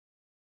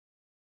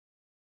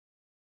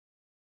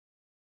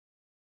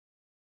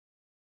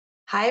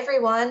Hi,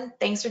 everyone.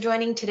 Thanks for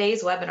joining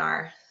today's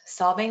webinar,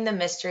 Solving the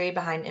Mystery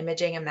Behind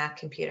Imaging a Mac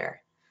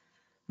Computer.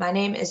 My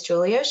name is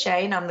Julie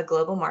O'Shea, and I'm the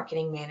Global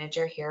Marketing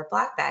Manager here at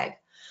BlackBag.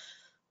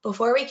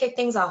 Before we kick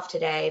things off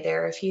today,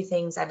 there are a few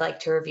things I'd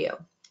like to review.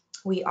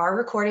 We are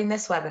recording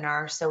this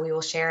webinar, so we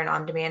will share an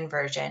on-demand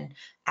version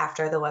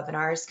after the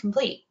webinar is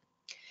complete.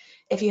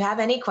 If you have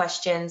any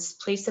questions,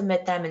 please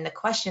submit them in the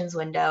questions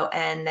window,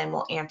 and then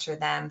we'll answer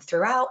them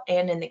throughout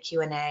and in the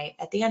Q&A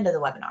at the end of the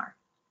webinar.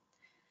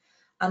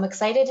 I'm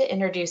excited to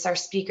introduce our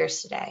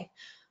speakers today.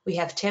 We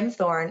have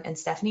Thorne and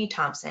Stephanie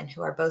Thompson,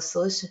 who are both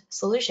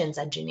solutions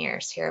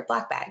engineers here at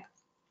BlackBag.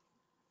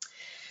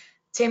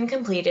 Tim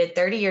completed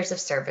 30 years of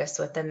service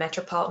with the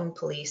Metropolitan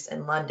Police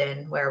in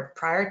London, where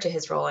prior to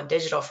his role in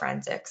digital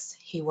forensics,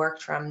 he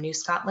worked from New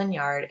Scotland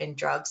Yard in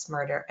drugs,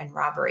 murder, and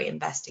robbery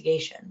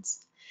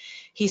investigations.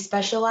 He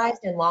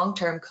specialized in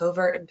long-term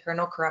covert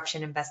internal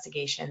corruption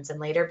investigations and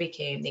later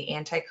became the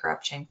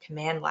anti-corruption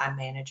command lab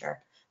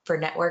manager for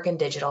network and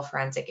digital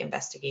forensic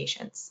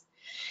investigations.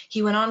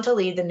 He went on to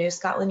lead the New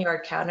Scotland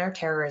Yard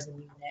counterterrorism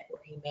unit,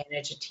 where he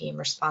managed a team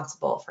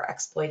responsible for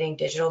exploiting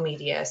digital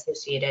media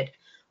associated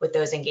with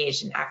those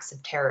engaged in acts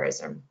of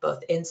terrorism,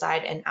 both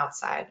inside and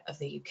outside of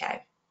the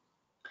UK.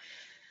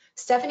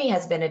 Stephanie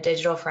has been a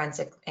digital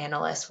forensic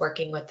analyst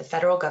working with the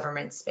federal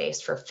government space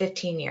for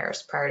 15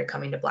 years prior to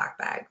coming to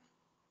BlackBag.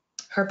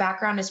 Her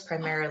background is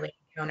primarily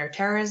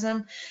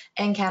counterterrorism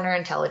and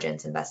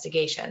counterintelligence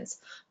investigations,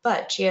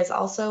 but she has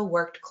also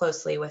worked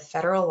closely with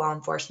federal law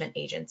enforcement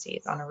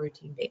agencies on a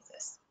routine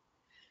basis.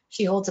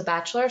 She holds a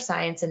Bachelor of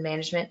Science in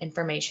Management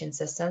Information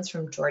Systems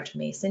from George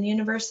Mason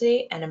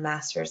University and a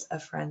Master's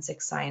of Forensic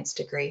Science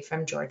degree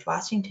from George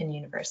Washington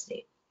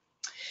University.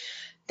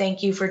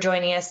 Thank you for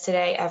joining us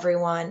today,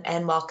 everyone,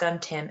 and welcome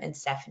Tim and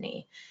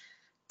Stephanie.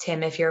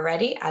 Tim, if you're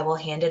ready, I will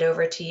hand it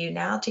over to you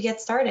now to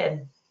get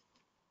started.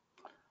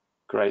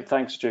 Great,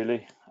 thanks,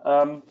 Julie.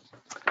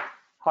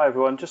 Hi,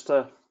 everyone. Just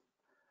a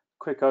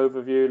quick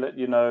overview, let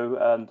you know,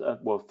 and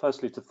well,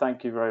 firstly, to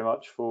thank you very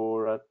much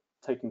for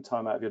taking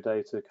time out of your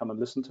day to come and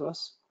listen to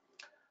us.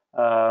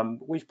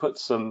 We've put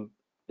some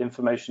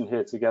information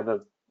here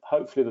together,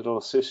 hopefully that'll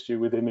assist you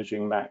with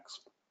imaging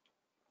Macs.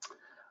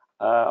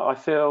 I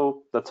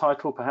feel the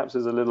title perhaps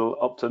is a little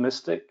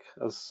optimistic,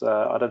 as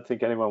I don't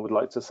think anyone would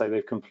like to say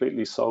they've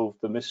completely solved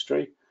the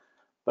mystery,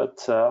 but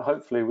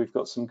hopefully we've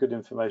got some good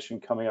information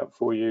coming up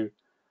for you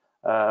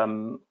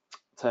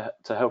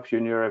to help you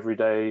in your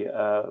everyday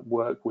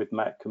work with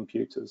Mac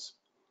computers.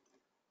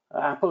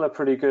 Apple are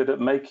pretty good at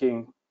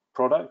making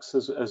products,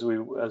 as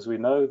we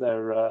know.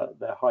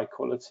 They're high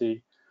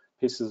quality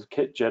pieces of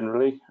kit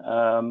generally,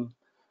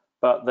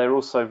 but they're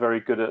also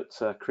very good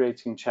at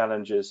creating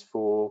challenges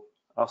for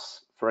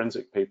us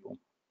forensic people.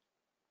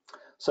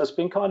 So it's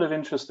been kind of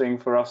interesting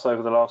for us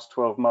over the last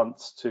 12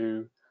 months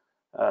to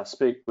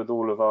speak with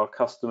all of our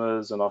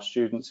customers and our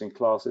students in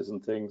classes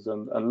and things,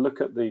 and look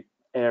at the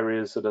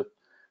areas that are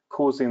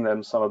causing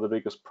them some of the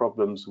biggest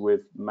problems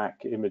with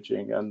Mac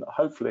imaging, and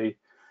hopefully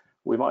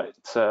we might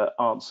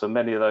answer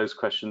many of those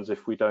questions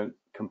if we don't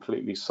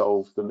completely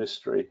solve the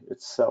mystery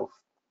itself.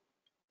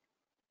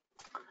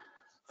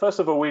 First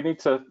of all, we need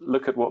to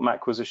look at what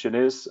MacQuisition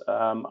is.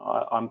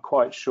 I'm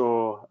quite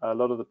sure a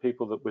lot of the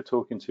people that we're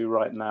talking to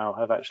right now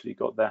have actually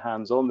got their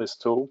hands on this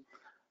tool.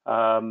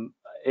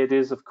 It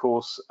is, of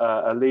course,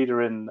 a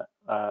leader in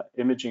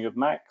imaging of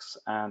Macs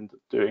and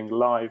doing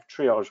live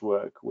triage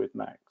work with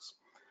Macs.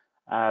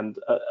 And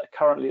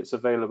currently it's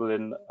available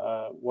in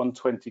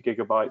 120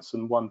 gigabytes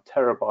and 1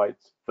 terabyte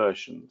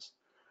versions,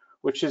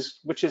 which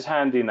is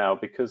handy now,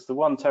 because the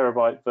 1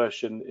 terabyte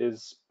version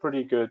is a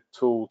pretty good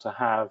tool to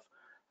have,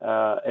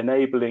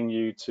 enabling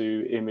you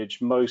to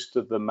image most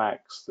of the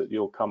Macs that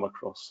you'll come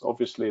across.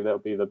 Obviously there'll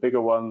be the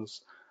bigger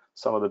ones,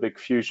 some of the big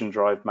Fusion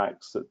Drive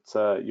Macs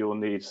that you'll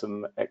need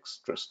some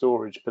extra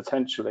storage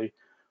potentially,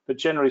 but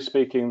generally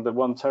speaking, the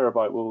 1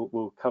 terabyte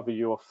will cover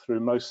you off through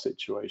most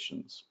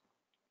situations.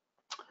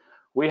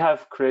 We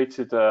have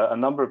created a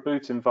number of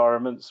boot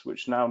environments,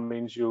 which now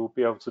means you'll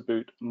be able to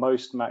boot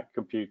most Mac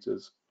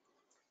computers.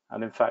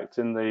 And in fact,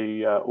 in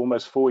the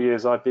almost 4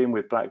 years I've been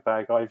with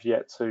BlackBag, I've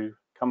yet to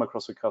come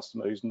across a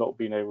customer who's not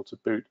been able to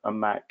boot a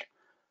Mac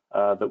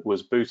that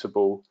was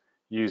bootable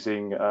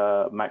using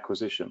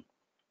MacQuisition.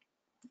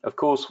 Of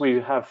course, we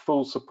have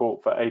full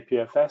support for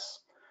APFS,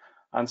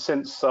 and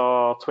since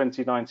our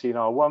 2019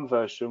 R1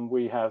 version,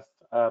 we have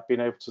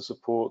been able to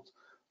support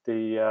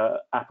the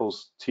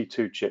Apple's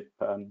T2 chip,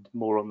 and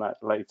more on that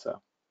later.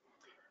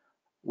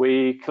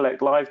 We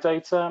collect live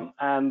data,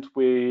 and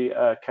we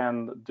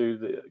can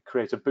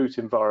create a boot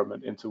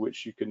environment into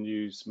which you can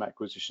use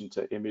MacQuisition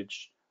to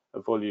image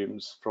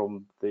volumes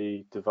from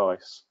the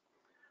device.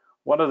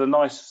 One of the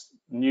nice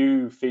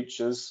new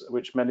features,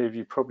 which many of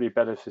you probably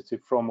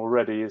benefited from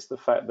already, is the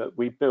fact that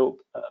we built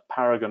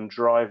Paragon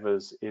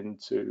drivers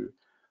into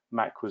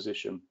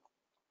MacQuisition,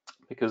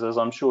 because as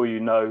I'm sure you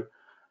know,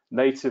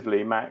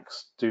 natively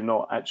Macs do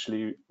not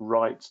actually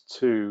write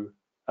to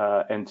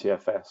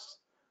NTFS.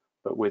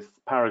 But with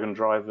Paragon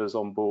drivers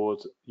on board,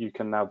 you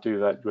can now do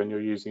that when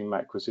you're using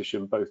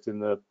MacQuisition, both in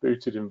the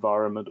booted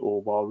environment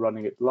or while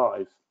running it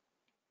live.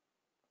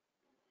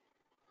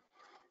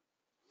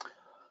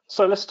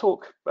 So let's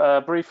talk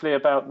briefly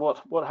about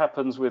what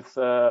happens with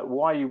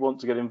why you want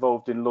to get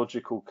involved in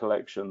logical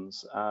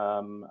collections.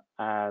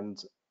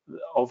 And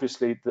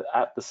obviously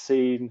at the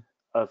scene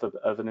of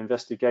an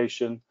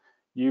investigation,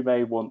 you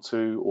may want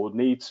to or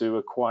need to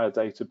acquire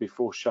data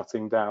before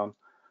shutting down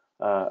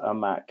a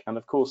Mac. And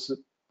of course,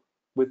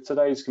 with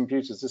today's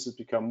computers, this has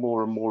become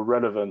more and more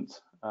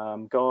relevant.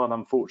 Gone,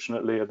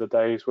 unfortunately, are the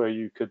days where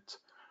you could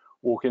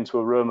walk into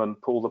a room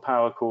and pull the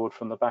power cord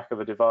from the back of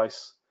a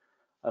device,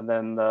 and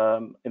then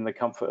in the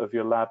comfort of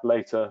your lab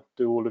later,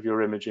 do all of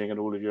your imaging and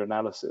all of your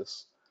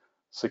analysis.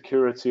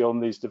 Security on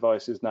these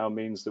devices now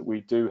means that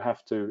we do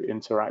have to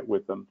interact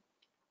with them.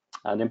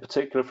 And in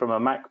particular, from a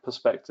Mac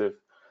perspective,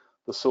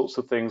 the sorts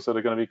of things that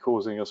are going to be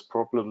causing us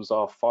problems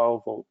are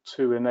File Vault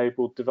 2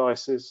 enabled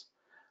devices,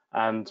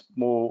 and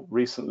more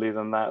recently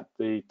than that,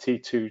 the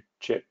T2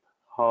 chip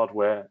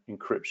hardware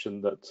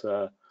encryption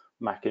that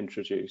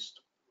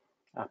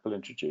Apple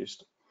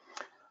introduced.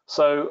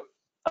 So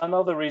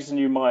another reason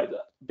you might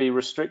be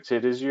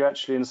restricted is you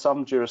actually, in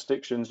some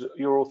jurisdictions,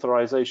 your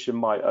authorization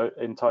might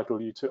entitle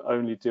you to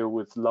only deal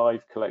with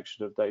live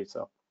collection of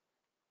data.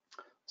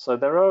 So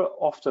there are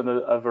often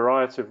a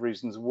variety of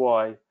reasons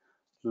why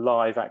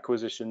live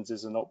acquisitions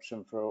is an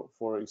option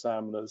for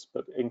examiners,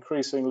 but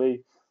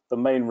increasingly the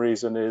main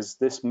reason is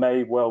this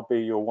may well be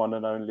your one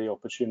and only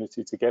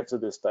opportunity to get to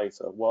this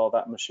data while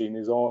that machine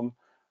is on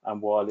and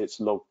while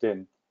it's logged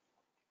in.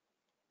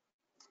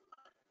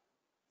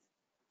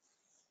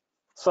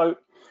 So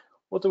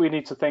what do we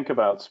need to think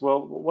about?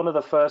 Well, one of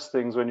the first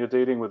things when you're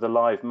dealing with a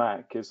live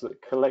Mac is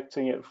that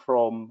collecting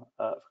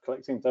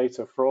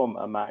data from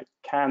a Mac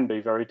can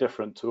be very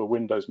different to a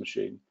Windows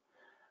machine.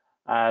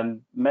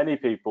 And many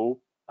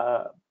people,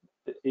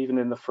 even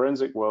in the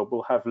forensic world,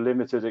 will have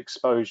limited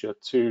exposure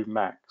to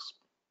Macs.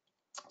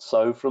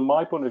 So from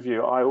my point of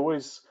view, I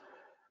always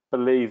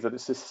believe that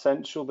it's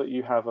essential that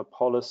you have a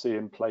policy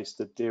in place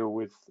to deal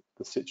with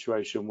the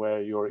situation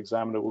where your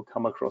examiner will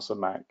come across a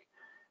Mac.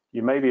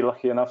 You may be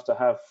lucky enough to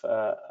have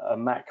a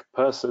Mac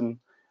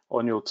person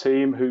on your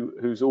team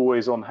who's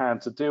always on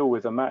hand to deal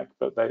with a Mac,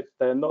 but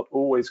they're not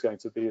always going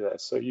to be there.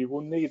 So you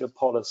will need a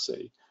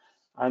policy,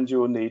 and you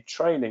will need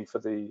training for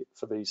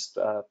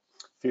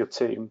your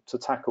team to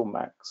tackle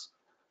Macs.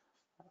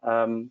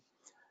 The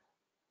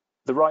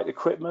right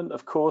equipment,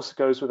 of course,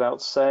 goes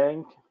without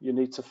saying. You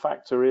need to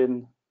factor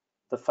in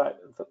the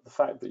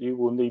fact that you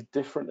will need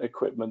different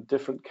equipment,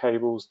 different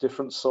cables,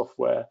 different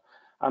software,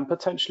 and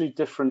potentially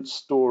different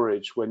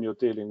storage when you're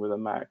dealing with a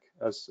Mac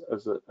as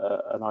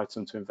an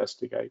item to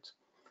investigate.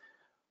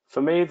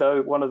 For me,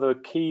 though, one of the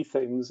key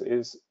things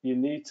is you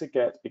need to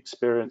get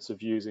experience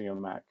of using a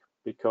Mac,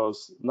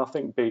 because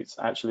nothing beats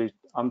actually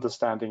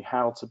understanding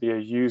how to be a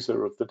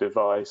user of the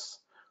device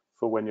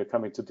for when you're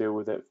coming to deal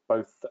with it,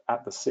 both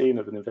at the scene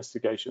of an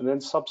investigation and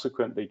then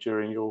subsequently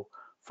during your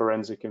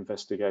forensic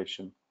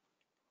investigation.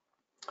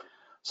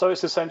 So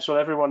it's essential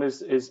everyone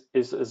is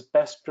as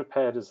best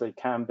prepared as they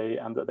can be,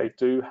 and that they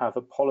do have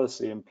a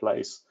policy in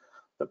place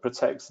that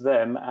protects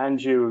them and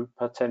you,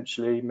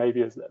 potentially,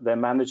 maybe as their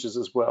managers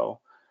as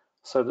well,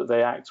 so that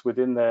they act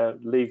within their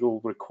legal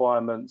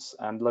requirements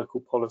and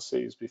local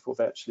policies before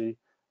they actually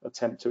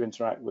attempt to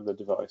interact with the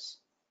device.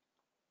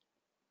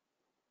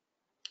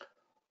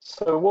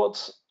 So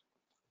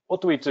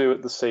what do we do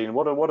at the scene?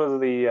 What are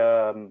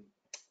the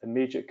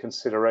immediate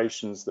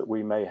considerations that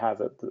we may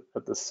have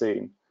at the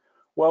scene?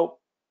 Well,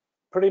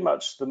 pretty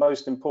much the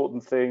most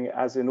important thing,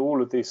 as in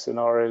all of these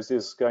scenarios,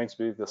 is going to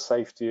be the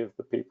safety of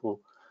the people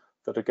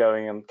that are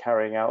going and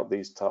carrying out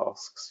these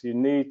tasks. You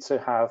need to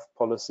have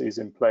policies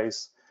in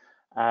place,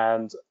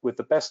 and with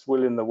the best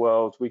will in the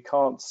world, we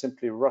can't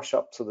simply rush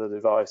up to the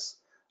device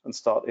and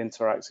start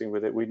interacting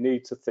with it. We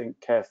need to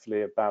think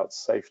carefully about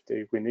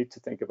safety. We need to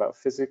think about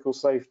physical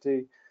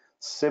safety.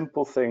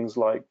 Simple things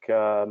like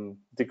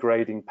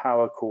degrading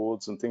power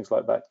cords and things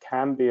like that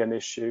can be an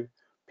issue.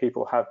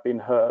 People have been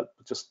hurt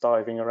just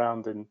diving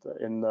around in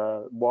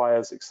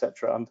wires,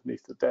 etc.,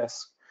 underneath the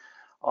desk.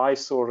 I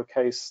saw a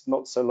case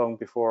not so long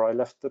before I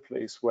left the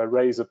police where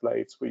razor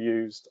blades were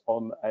used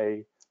on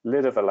a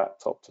lid of a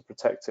laptop to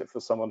protect it for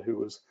someone who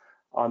was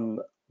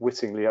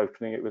unwittingly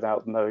opening it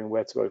without knowing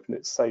where to open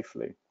it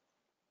safely.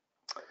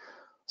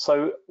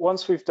 So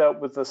once we've dealt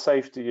with the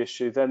safety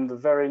issue, then the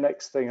very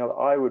next thing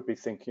I would be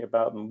thinking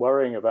about and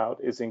worrying about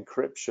is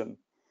encryption.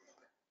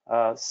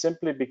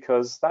 Simply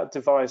because that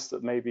device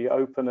that may be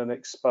open and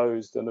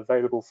exposed and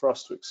available for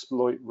us to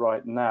exploit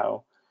right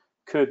now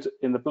could,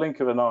 in the blink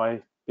of an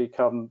eye,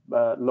 become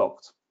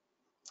locked.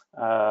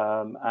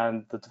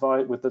 And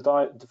with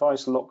the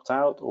device locked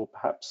out, or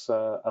perhaps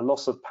a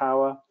loss of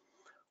power,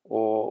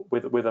 or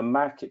with a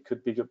Mac, it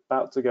could be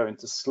about to go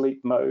into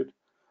sleep mode.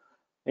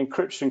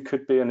 Encryption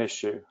could be an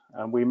issue,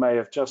 and we may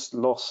have just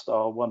lost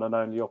our one and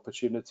only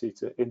opportunity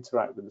to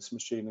interact with this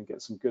machine and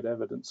get some good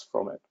evidence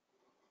from it.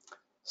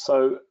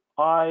 So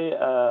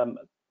I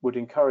would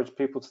encourage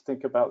people to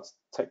think about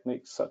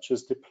techniques such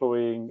as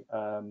deploying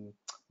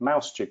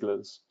mouse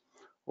jigglers,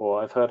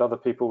 or I've heard other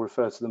people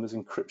refer to them as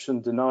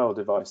encryption denial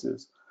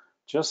devices.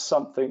 Just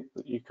something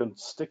that you can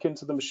stick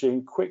into the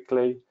machine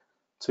quickly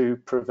to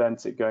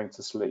prevent it going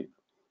to sleep.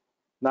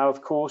 Now,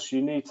 of course,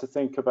 you need to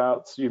think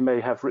about, you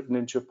may have written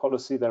into your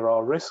policy, there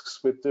are risks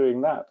with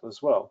doing that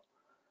as well.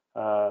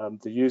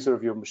 The user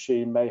of your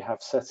machine may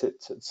have set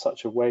it in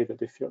such a way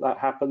that if that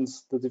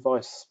happens, the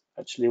device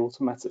actually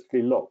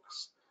automatically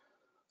locks.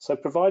 So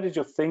provided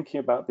you're thinking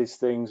about these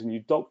things and you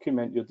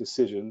document your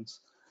decisions,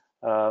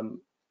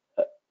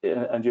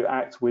 and you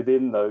act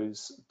within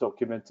those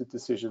documented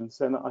decisions,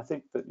 then I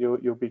think that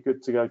you'll be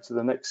good to go to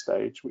the next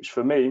stage, which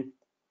for me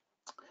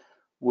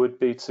would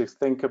be to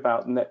think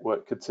about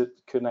network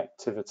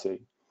connectivity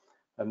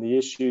and the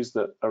issues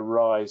that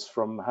arise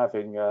from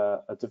having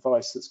a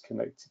device that's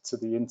connected to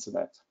the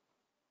internet.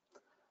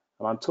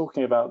 And I'm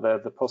talking about there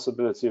the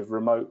possibility of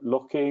remote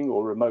locking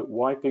or remote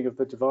wiping of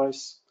the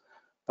device.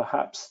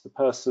 Perhaps the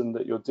person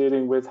that you're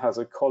dealing with has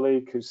a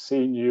colleague who's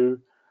seen you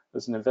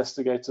as an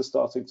investigator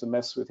starting to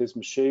mess with his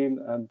machine,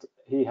 and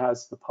he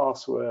has the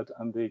password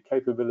and the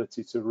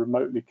capability to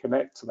remotely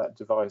connect to that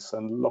device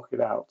and lock it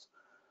out.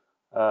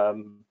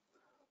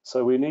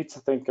 So we need to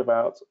think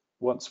about,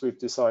 once we've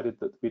decided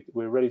that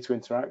we're ready to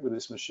interact with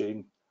this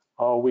machine,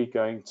 are we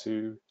going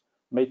to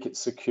make it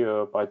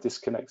secure by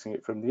disconnecting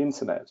it from the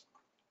internet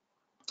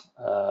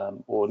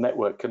or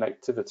network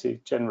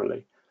connectivity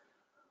generally?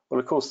 Well,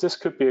 of course, this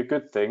could be a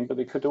good thing, but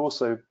it could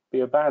also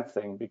be a bad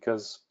thing,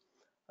 because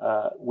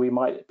we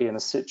might be in a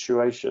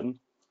situation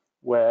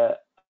where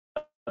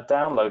a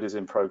download is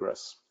in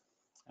progress,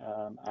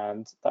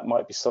 and that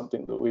might be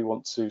something that we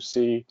want to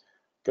see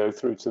go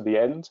through to the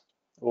end,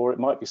 or it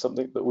might be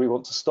something that we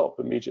want to stop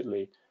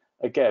immediately.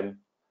 Again,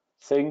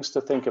 things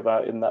to think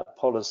about in that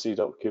policy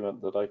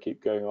document that I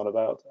keep going on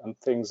about, and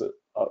things that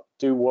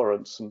do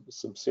warrant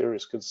some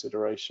serious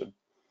consideration.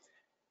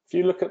 If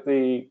you look at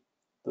the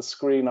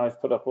screen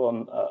I've put up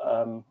on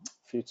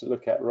for you to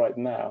look at right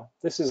now,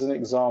 this is an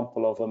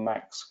example of a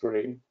Mac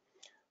screen.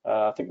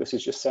 I think this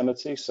is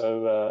Yosemite,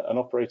 so an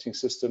operating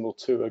system or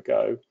two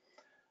ago.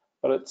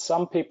 But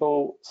some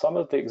people, some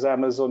of the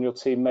examiners on your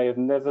team may have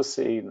never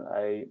seen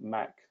a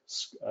Mac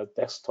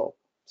desktop.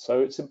 So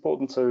it's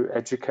important to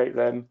educate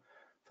them,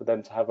 for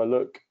them to have a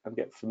look and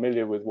get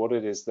familiar with what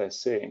it is they're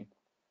seeing.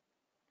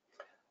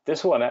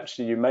 This one,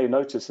 actually, you may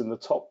notice in the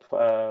top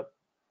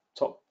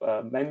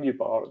menu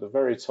bar at the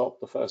very top,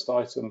 the first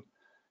item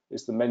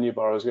is the menu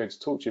bar I was going to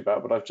talk to you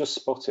about, but I've just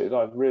spotted,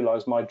 I've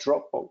realized my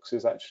Dropbox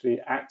is actually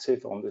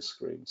active on this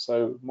screen.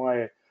 So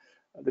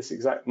at this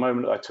exact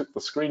moment I took the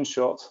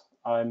screenshot,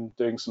 I'm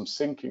doing some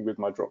syncing with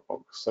my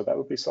Dropbox. So that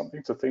would be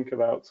something to think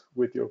about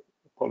with your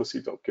policy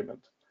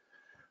document.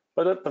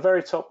 But at the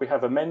very top, we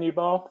have a menu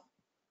bar.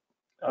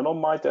 And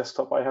on my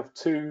desktop, I have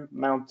two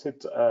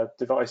mounted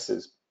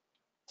devices.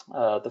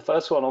 The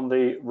first one on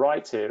the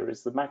right here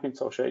is the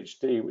Macintosh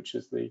HD, which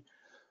is the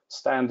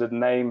standard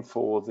name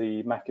for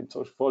the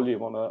Macintosh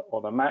volume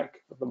on a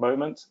Mac at the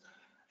moment.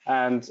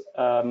 And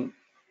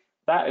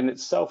that in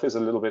itself is a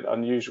little bit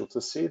unusual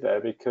to see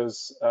there,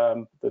 because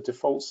the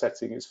default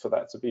setting is for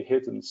that to be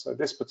hidden. So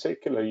this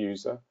particular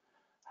user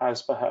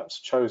has perhaps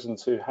chosen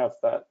to have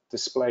that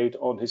displayed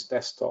on his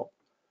desktop,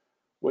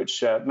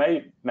 which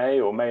may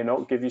or may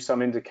not give you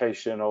some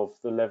indication of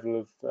the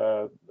level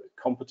of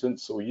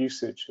competence or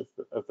usage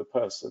of the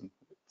person.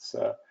 It's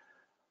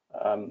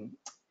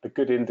a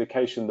good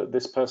indication that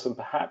this person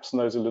perhaps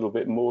knows a little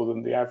bit more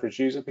than the average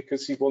user,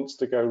 because he wants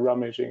to go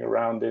rummaging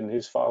around in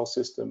his file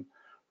system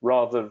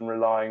rather than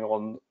relying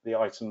on the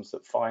items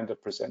that Finder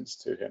presents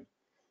to him.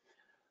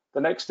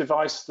 The next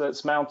device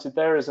that's mounted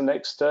there is an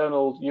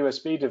external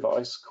USB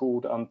device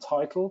called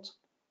Untitled.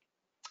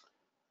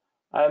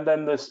 And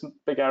then this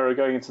big arrow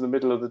going into the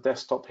middle of the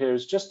desktop here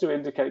is just to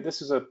indicate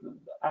this is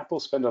Apple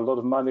spent a lot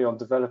of money on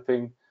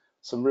developing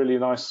some really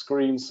nice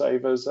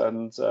screensavers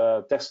and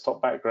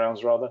desktop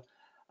backgrounds rather.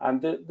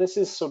 And this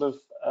is sort of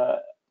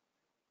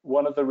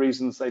one of the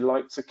reasons they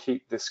like to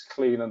keep this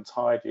clean and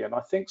tidy. And I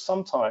think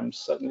sometimes,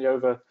 certainly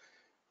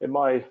in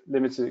my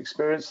limited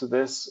experience of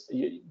this,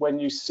 when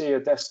you see a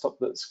desktop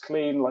that's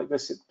clean like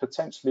this, it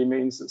potentially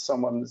means that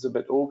someone is a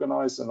bit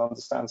organized and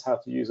understands how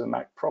to use a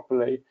Mac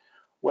properly.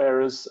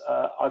 Whereas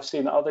I've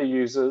seen other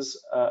users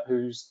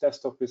whose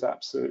desktop is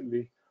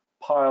absolutely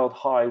piled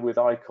high with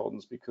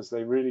icons because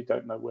they really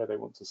don't know where they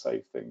want to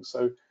save things.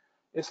 So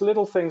it's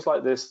little things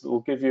like this that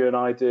will give you an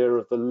idea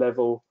of the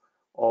level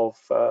of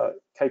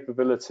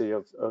capability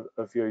of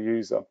your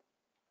user.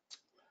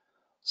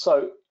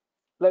 So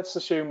let's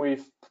assume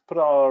we've put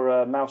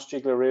our mouse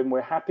jiggler in.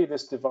 We're happy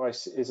this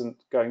device isn't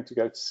going to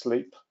go to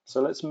sleep.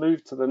 So let's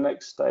move to the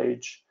next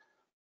stage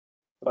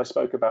that I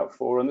spoke about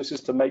before, and this is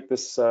to make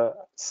this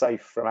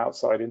safe from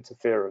outside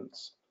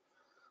interference.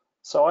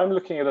 So I'm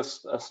looking at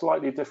a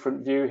slightly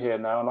different view here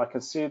now, and I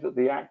can see that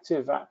the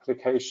active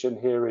application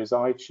here is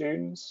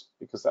iTunes,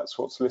 because that's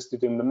what's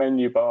listed in the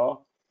menu bar.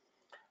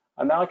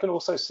 And now I can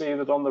also see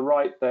that on the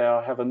right there,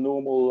 I have a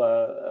normal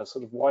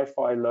sort of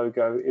Wi-Fi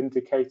logo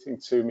indicating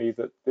to me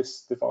that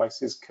this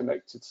device is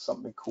connected to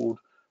something called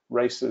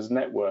Racer's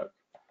Network.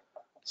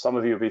 Some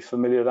of you will be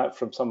familiar with that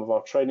from some of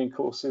our training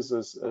courses,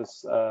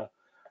 as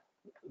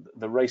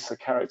the Racer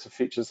character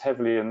features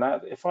heavily in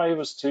that. If I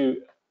was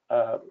to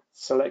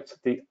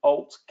select the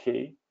Alt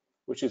key,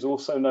 which is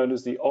also known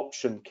as the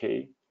Option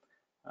key,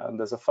 and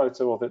there's a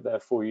photo of it there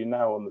for you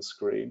now on the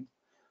screen,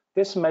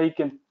 this may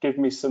give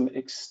me some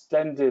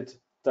extended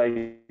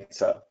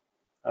data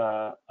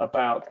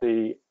about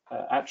the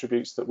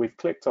attributes that we've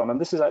clicked on.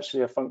 And this is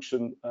actually a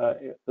function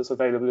that's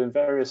available in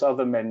various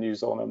other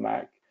menus on a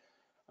Mac.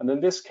 And in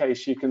this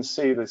case, you can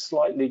see the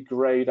slightly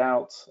grayed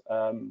out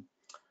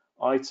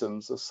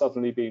items are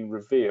suddenly being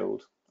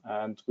revealed.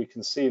 And we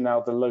can see now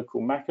the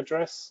local MAC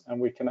address,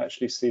 and we can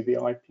actually see the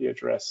IP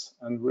address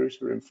and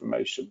router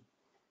information.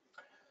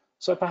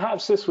 So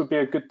perhaps this would be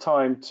a good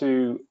time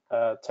to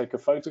take a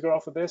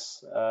photograph of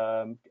this.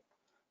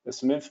 There's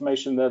some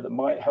information there that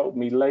might help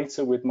me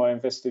later with my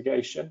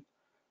investigation.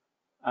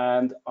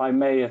 And I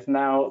may have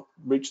now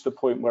reached the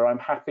point where I'm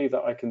happy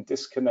that I can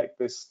disconnect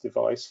this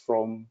device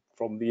from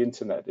the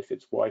internet if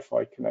it's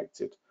Wi-Fi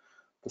connected.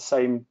 The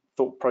same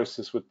thought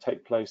process would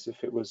take place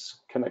if it was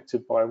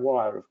connected by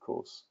wire, of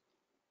course.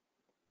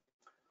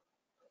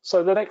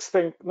 So the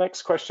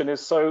next question is,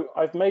 so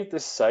I've made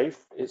this safe,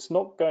 it's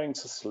not going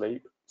to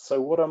sleep. So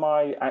what am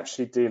I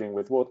actually dealing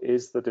with? What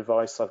is the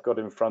device I've got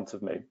in front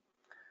of me?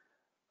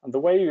 And the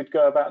way you'd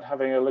go about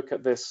having a look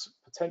at this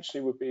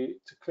potentially would be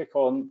to click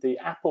on the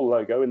Apple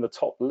logo in the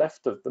top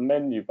left of the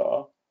menu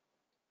bar.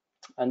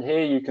 And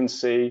here you can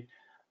see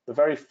the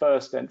very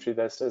first entry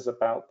there says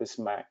about this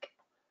Mac.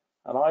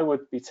 And I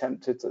would be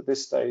tempted at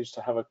this stage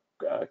to have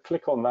a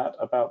click on that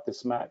about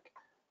this Mac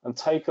and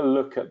take a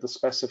look at the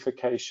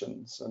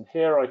specifications. And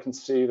here I can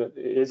see that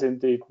it is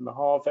indeed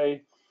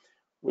Mojave,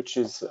 which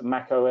is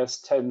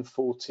macOS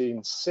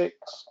 10.14.6.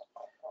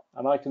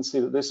 And I can see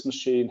that this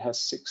machine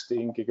has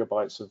 16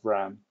 gigabytes of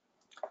RAM.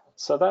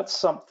 So that's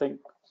something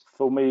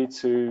for me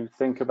to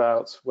think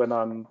about when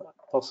I'm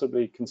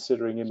possibly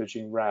considering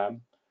imaging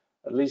RAM.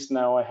 At least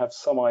now I have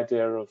some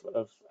idea of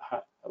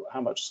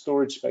how much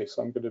storage space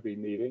I'm going to be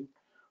needing.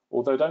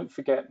 Although don't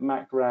forget,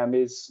 Mac RAM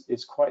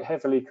is quite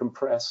heavily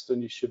compressed,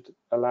 and you should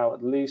allow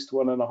at least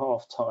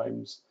 1.5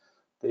 times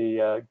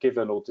the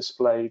given or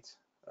displayed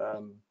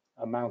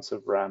amount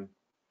of RAM.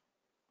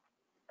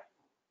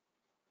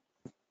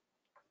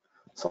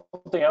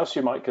 Something else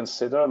you might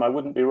consider, and I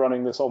wouldn't be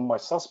running this on my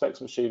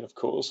suspect's machine, of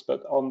course,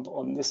 but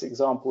on this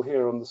example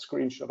here on the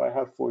screenshot I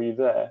have for you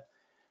there,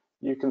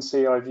 you can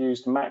see I've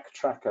used Mac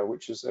Tracker,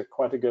 which is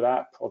quite a good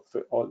app.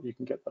 You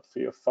can get that for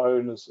your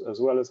phone as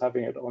well as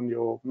having it on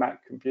your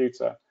Mac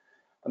computer.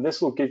 And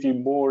this will give you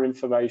more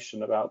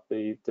information about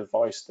the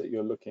device that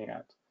you're looking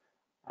at.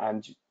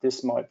 And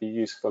this might be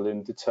useful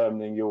in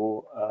determining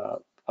your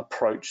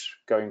approach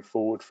going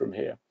forward from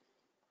here.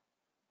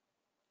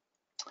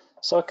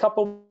 So a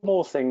couple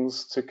more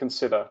things to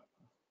consider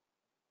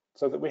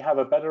so that we have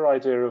a better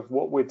idea of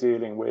what we're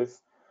dealing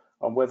with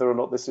and whether or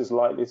not this is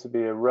likely to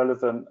be a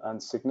relevant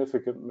and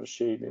significant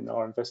machine in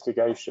our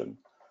investigation.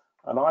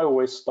 And I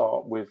always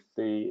start with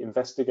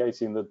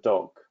investigating the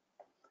dock.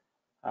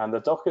 And the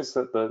dock is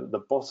at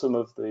the bottom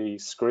of the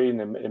screen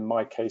in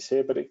my case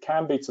here, but it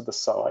can be to the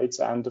sides,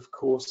 and of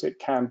course it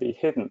can be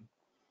hidden.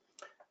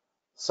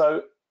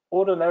 So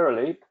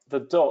ordinarily, the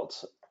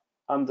dot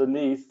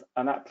underneath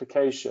an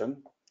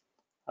application,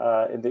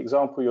 in the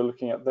example you're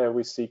looking at there,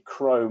 we see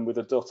Chrome with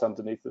a dot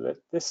underneath of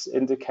it. This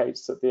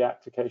indicates that the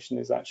application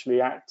is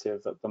actually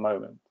active at the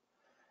moment.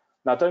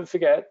 Now, don't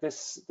forget,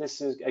 this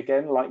is,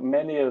 again, like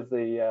many of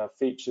the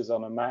features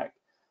on a Mac,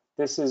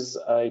 this is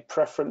a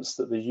preference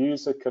that the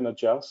user can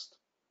adjust,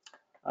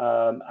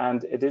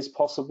 and it is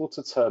possible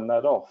to turn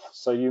that off.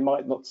 So you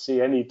might not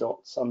see any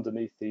dots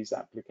underneath these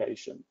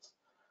applications.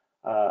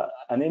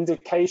 An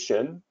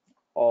indication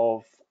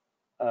of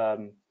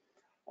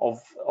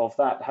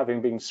that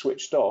having been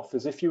switched off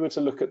is if you were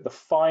to look at the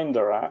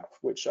Finder app,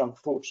 which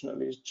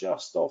unfortunately is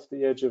just off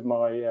the edge of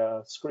my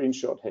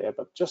screenshot here,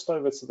 but just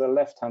over to the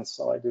left-hand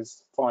side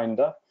is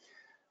Finder,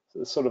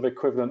 the sort of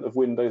equivalent of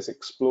Windows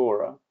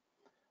Explorer.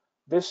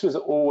 This is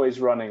always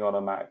running on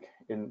a Mac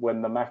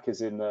when the Mac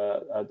is in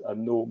a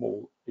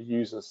normal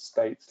user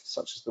state,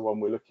 such as the one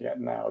we're looking at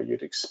now.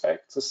 You'd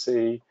expect to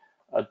see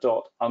a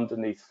dot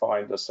underneath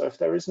Finder. So if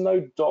there is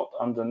no dot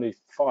underneath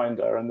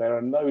Finder and there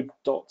are no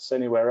dots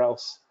anywhere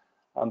else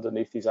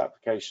underneath these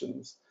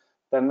applications,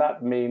 then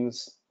that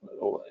means,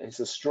 or it's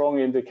a strong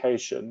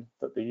indication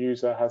that the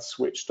user has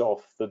switched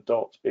off the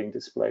dot being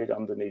displayed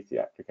underneath the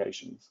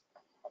applications.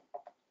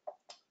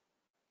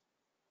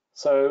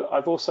 So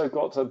I've also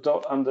got a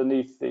dot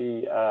underneath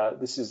the,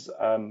 this is,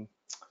 oh,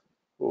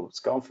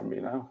 it's gone from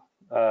me now,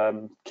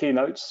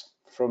 keynotes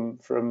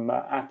from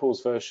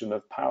Apple's version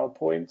of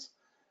PowerPoint.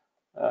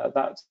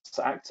 That's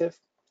active.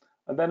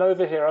 And then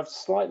over here, I'm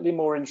slightly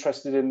more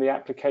interested in the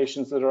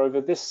applications that are over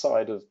this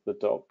side of the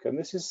dock. And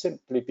this is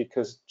simply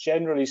because,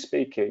 generally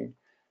speaking,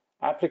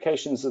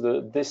 applications that are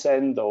at this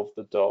end of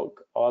the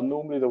dock are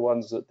normally the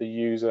ones that the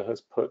user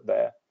has put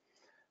there.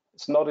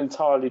 It's not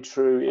entirely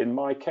true in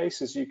my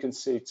case. As you can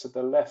see to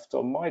the left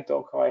on my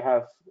dock, I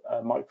have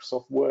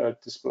Microsoft Word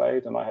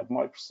displayed and I have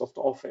Microsoft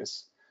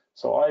Office.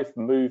 So I've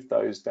moved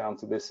those down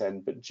to this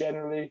end, but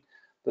generally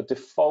the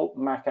default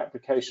Mac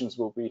applications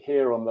will be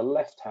here on the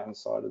left-hand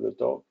side of the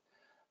dock,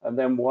 and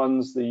then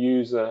ones the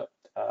user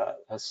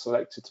has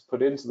selected to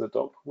put into the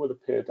dock will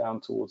appear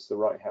down towards the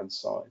right-hand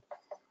side.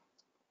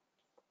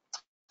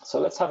 So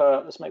let's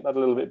make that a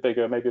little bit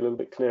bigger, maybe a little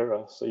bit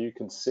clearer so you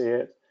can see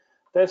it.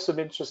 There's some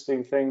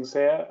interesting things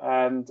here,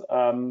 and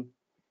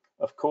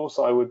of course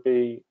I would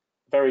be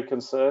very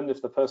concerned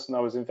if the person I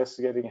was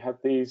investigating had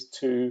these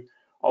two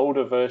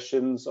older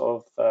versions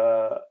of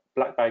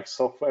BlackBag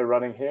software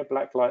running here.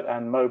 Blacklight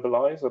and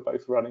Mobilize are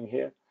both running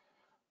here.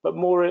 But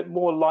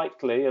more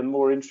likely and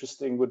more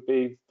interesting would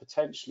be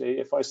potentially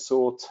if I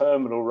saw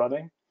Terminal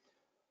running.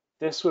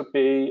 This would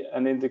be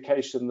an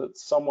indication that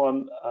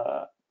someone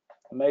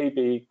may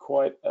be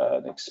quite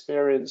an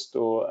experienced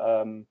or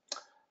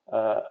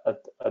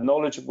a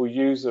knowledgeable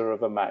user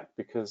of a Mac,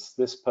 because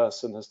this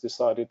person has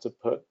decided to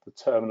put the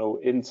terminal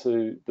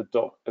into the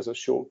dock as a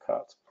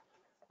shortcut.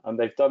 And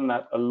they've done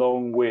that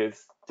along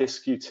with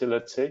disk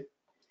utility,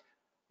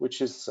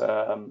 which is,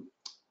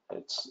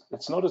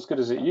 it's not as good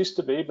as it used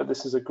to be, but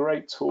this is a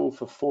great tool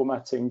for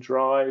formatting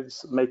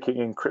drives, making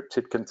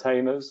encrypted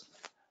containers,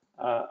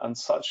 and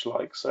such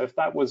like. So if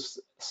that was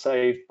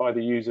saved by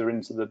the user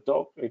into the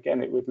dock,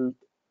 again, it would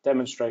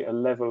demonstrate a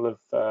level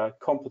of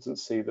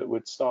competency that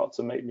would start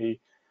to make me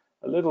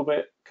a little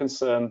bit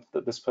concerned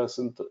that this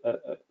person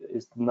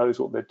knows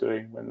what they're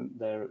doing when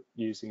they're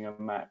using a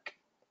Mac.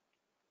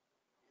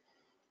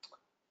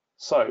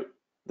 So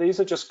these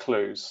are just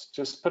clues,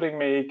 just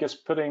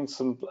putting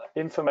some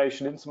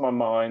information into my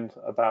mind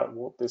about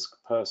what this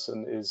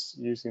person is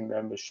using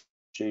their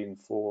machine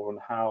for and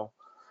how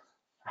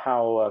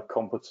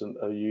competent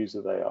a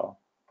user they are.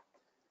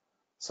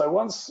 So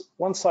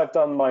once I've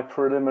done my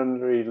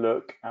preliminary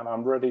look and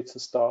I'm ready to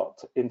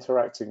start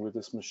interacting with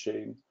this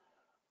machine,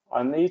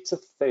 I need to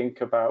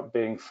think about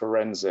being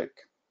forensic.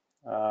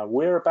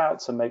 We're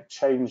about to make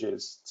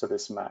changes to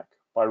this Mac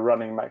by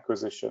running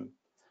MacQuisition.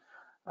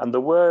 And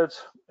the word,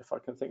 if I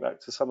can think back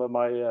to some of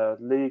my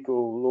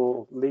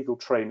legal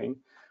training,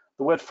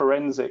 the word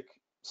forensic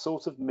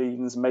sort of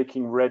means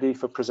making ready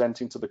for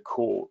presenting to the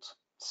court.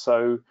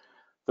 So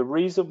the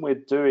reason we're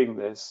doing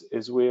this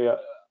is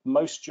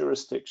most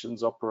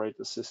jurisdictions operate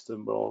the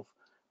system of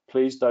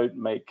please don't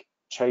make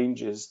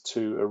changes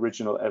to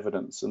original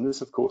evidence. And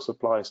this, of course,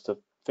 applies to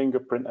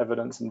fingerprint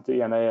evidence and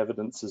DNA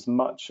evidence as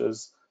much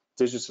as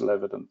digital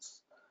evidence.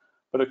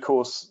 But of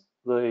course,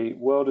 the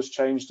world has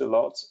changed a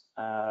lot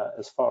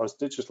as far as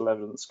digital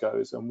evidence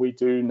goes, and we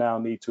do now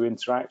need to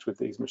interact with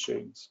these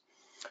machines.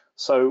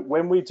 So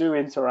when we do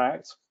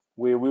interact,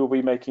 we will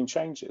be making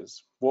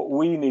changes. What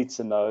we need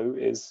to know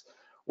is,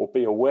 or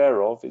be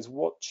aware of, is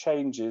what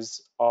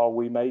changes are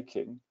we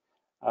making,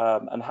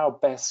 and how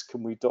best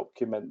can we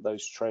document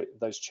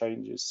those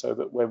changes so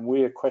that when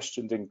we are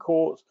questioned in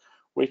court,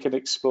 we can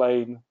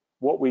explain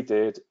what we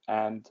did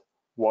and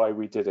why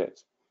we did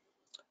it.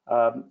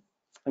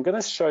 I'm going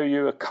to show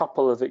you a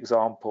couple of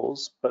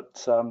examples,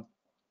 but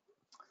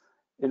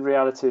in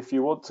reality, if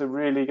you want to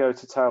really go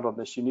to town on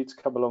this, you need to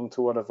come along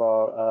to one of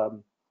our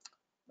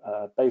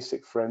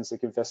basic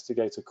forensic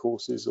investigator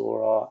courses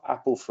or our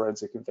Apple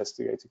forensic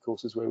investigator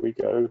courses, where we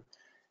go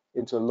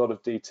into a lot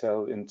of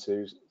detail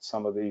into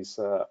some of these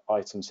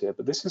items here.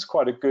 But this is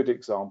quite a good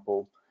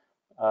example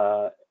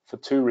for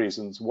two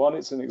reasons. One,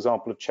 it's an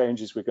example of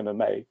changes we're going to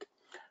make,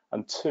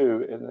 and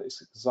two,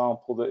 it's an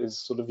example that is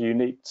sort of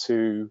unique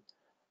to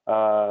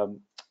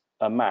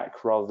a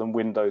Mac rather than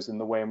Windows in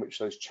the way in which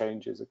those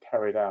changes are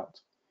carried out.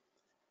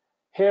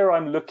 Here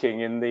I'm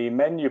looking in the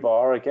menu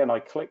bar. Again, I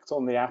clicked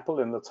on the apple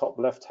in the top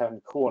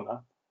left-hand corner,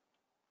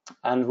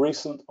 and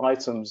recent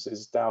items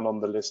is down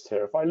on the list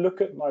here. If I look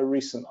at my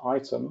recent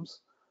items,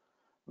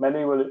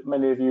 many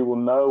of you will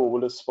know or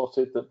will have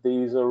spotted that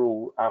these are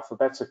all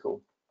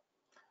alphabetical.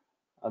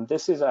 And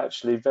this is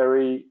actually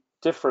very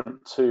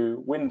different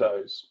to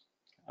Windows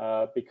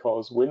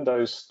because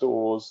Windows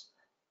stores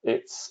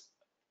its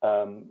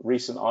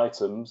recent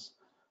items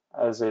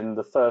as in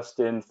the first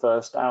in,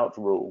 first out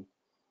rule.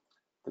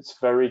 It's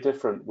very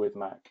different with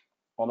Mac.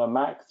 On a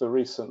Mac, the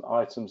recent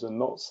items are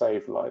not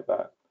saved like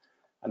that.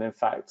 And in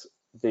fact,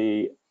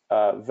 the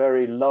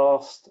very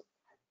last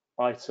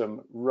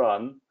item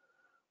run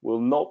will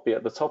not be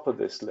at the top of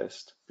this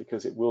list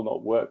because it will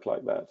not work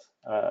like that,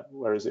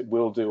 whereas it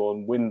will do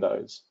on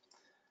Windows.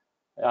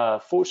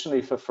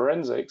 Fortunately for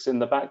forensics, in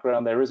the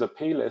background, there is a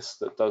plist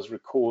that does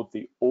record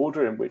the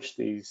order in which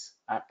these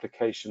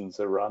applications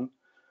are run.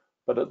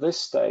 But at this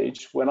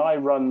stage, when I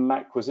run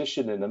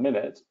MacQuisition in a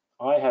minute,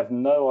 I have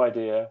no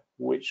idea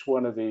which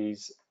one of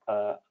these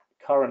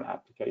current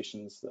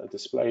applications that are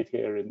displayed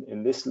here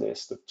in this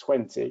list of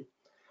 20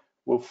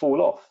 will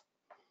fall off.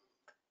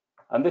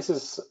 And this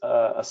is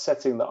a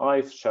setting that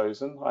I've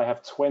chosen. I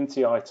have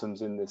 20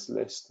 items in this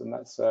list, and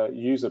that's a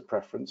user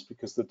preference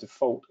because the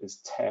default is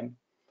 10,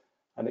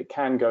 and it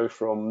can go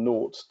from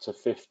 0 to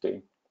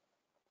 50.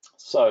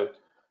 So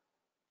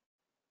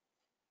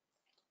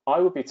I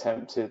would be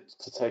tempted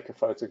to take a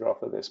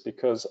photograph of this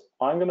because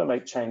I'm going to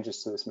make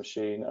changes to this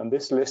machine, and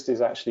this list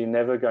is actually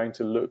never going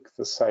to look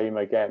the same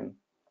again,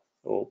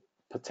 or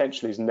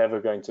potentially is never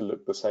going to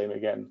look the same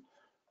again,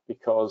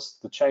 because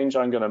the change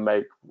I'm going to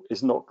make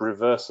is not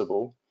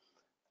reversible.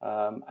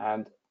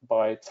 And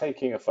by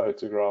taking a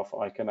photograph,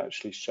 I can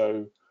actually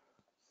show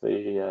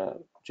the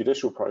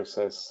judicial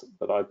process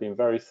that I've been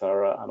very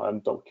thorough and I'm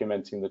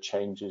documenting the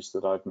changes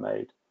that I've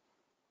made.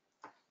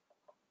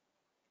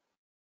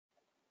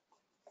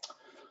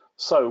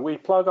 So we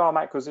plug our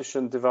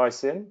MacQuisition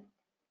device in,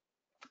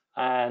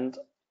 and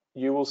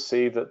you will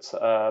see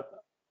that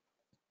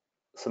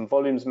some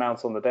volumes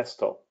mount on the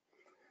desktop.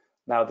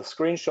 Now, the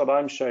screenshot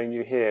I'm showing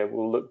you here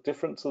will look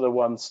different to the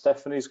one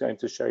Stephanie's going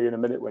to show you in a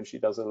minute when she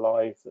does a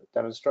live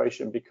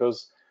demonstration,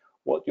 because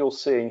what you're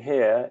seeing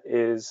here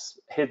is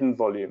hidden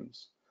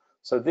volumes.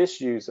 So this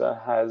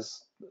user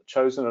has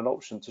chosen an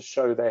option to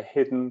show their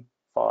hidden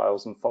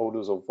files and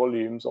folders or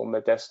volumes on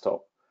their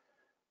desktop.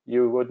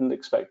 You wouldn't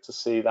expect to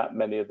see that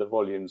many of the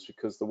volumes,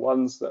 because the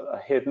ones that are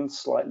hidden,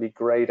 slightly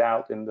grayed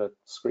out in the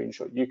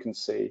screenshot you can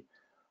see,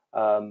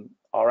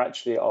 are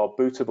actually our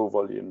bootable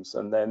volumes,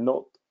 and they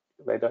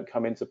don't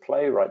come into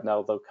play right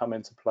now. They'll come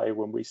into play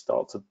when we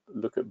start to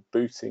look at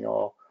booting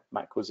our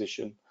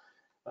MacQuisition,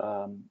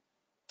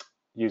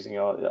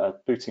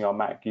 booting our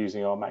Mac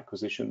using our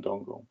MacQuisition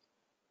dongle.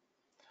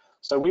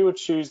 So we would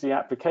choose the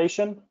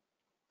application,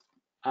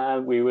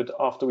 and we would,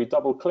 after we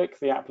double click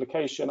the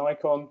application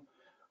icon,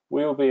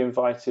 we will be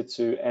invited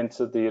to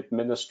enter the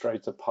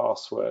administrator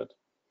password.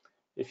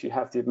 If you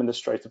have the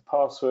administrator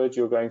password,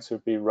 you're going to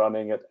be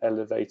running at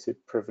elevated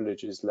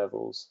privileges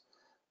levels.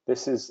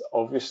 This is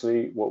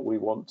obviously what we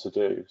want to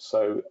do.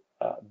 So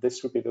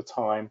this would be the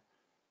time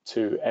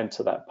to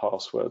enter that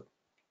password.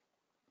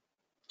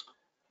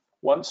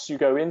 Once you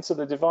go into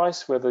the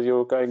device, whether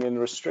you're going in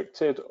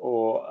restricted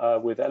or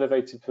with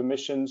elevated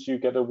permissions, you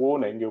get a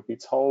warning. You'll be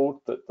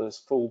told that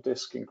this full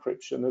disk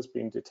encryption has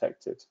been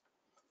detected.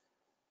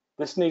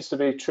 This needs to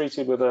be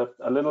treated with a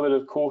little bit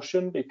of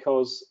caution,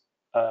 because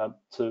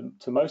to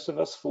most of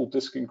us, full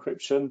disk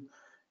encryption,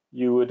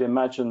 you would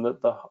imagine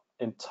that the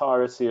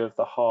entirety of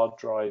the hard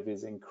drive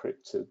is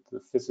encrypted,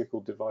 the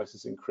physical device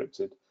is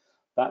encrypted.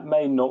 That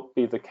may not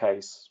be the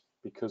case,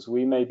 because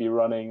we may be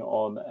running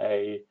on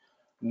a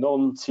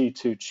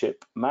non-T2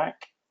 chip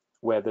Mac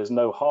where there's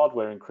no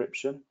hardware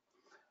encryption.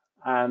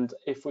 And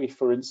if we,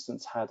 for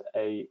instance, had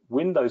a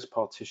Windows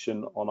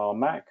partition on our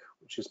Mac,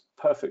 which is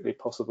perfectly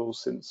possible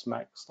since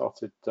Mac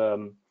started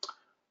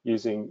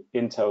using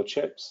Intel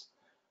chips,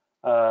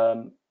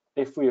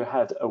 if we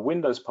had a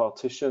Windows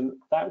partition,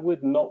 that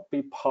would not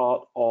be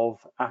part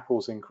of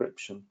Apple's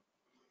encryption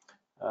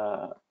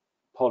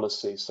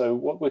policy. So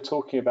what we're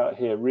talking about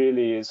here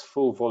really is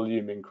full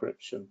volume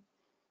encryption.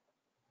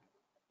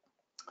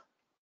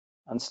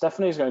 And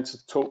Stephanie is going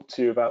to talk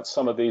to you about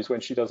some of these when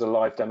she does a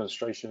live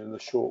demonstration in a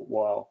short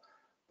while.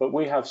 But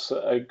we have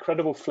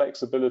incredible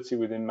flexibility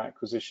within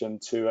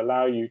MacQuisition to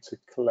allow you to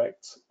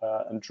collect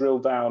and drill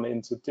down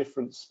into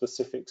different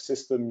specific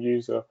system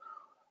user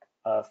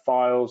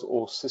files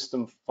or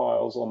system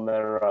files on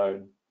their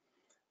own.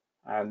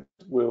 And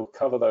we'll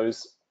cover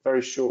those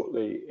very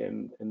shortly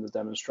in the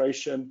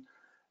demonstration.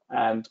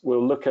 And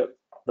we'll look at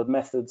the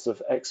methods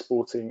of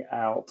exporting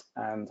out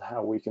and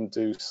how we can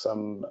do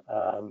some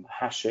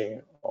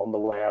hashing on the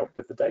way out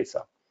with the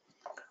data.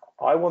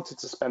 I wanted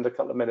to spend a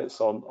couple of minutes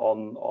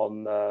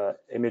on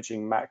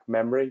imaging Mac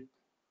memory.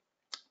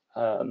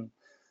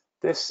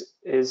 This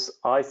is,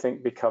 I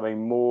think,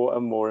 becoming more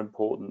and more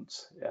important,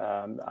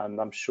 and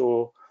I'm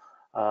sure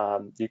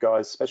you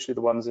guys, especially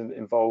the ones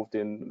involved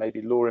in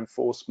maybe law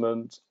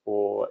enforcement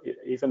or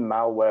even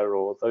malware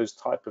or those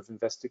type of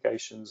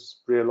investigations,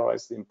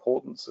 realize the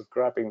importance of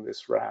grabbing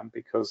this RAM,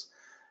 because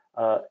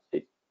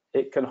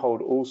it can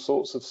hold all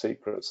sorts of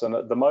secrets. And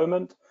at the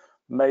moment,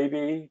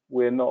 maybe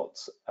we're not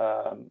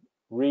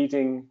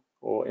reading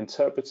or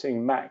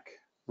interpreting Mac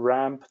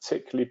RAM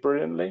particularly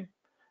brilliantly.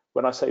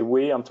 When I say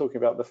we, I'm talking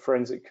about the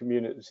forensic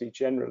community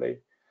generally.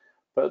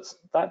 But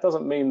that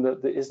doesn't mean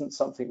that there isn't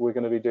something we're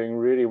going to be doing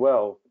really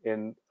well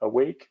in a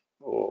week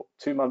or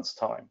 2 months'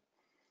 time.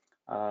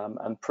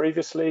 And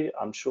previously,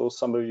 I'm sure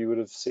some of you would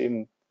have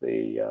seen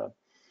the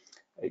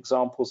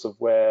examples of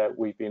where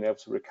we've been able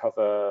to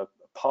recover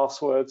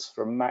passwords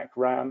from Mac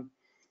RAM.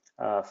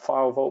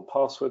 File vault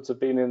passwords have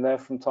been in there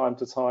from time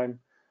to time.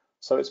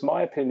 So it's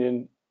my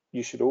opinion,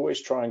 you should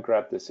always try and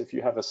grab this. If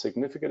you have a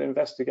significant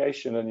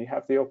investigation and you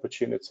have the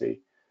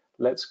opportunity,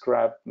 let's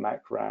grab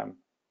Mac RAM.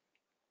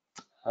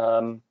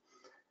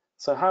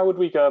 So how would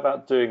we go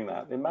about doing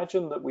that?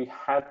 Imagine that we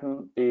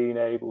hadn't been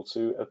able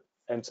to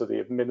enter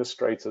the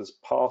administrator's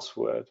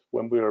password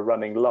when we were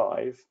running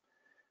live.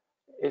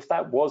 If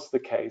that was the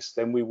case,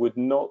 then we would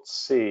not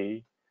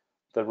see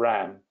the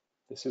RAM.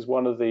 This is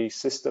one of the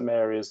system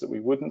areas that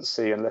we wouldn't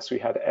see unless we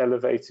had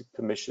elevated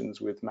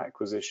permissions with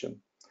MacQuisition.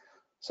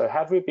 So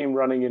had we been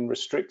running in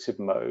restricted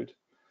mode,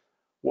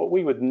 what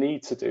we would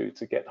need to do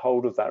to get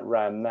hold of that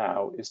RAM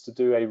now is to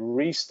do a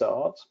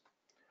restart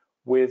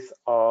with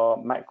our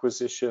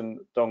MacQuisition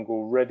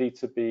dongle ready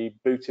to be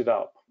booted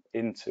up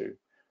into.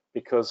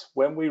 Because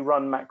when we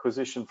run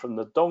MacQuisition from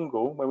the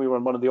dongle, when we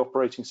run one of the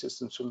operating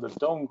systems from the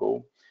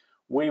dongle,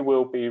 we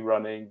will be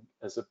running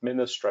as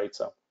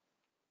administrator.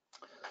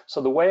 So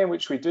the way in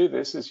which we do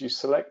this is you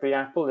select the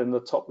apple in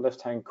the top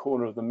left-hand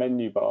corner of the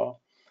menu bar,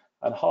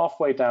 and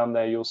halfway down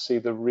there you'll see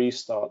the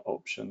restart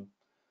option.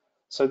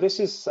 So this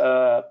is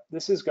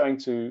going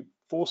to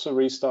force a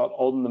restart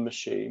on the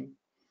machine,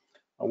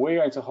 and we're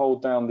going to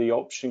hold down the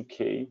option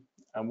key,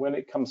 and when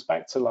it comes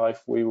back to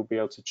life we will be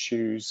able to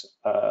choose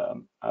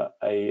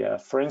a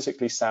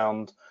forensically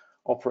sound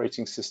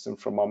operating system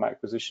from our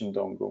MacQuisition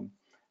dongle,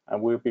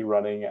 and we'll be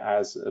running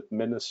as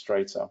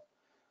administrator.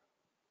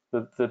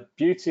 The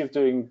beauty of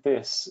doing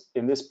this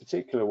in this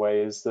particular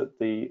way is that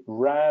the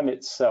RAM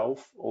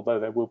itself, although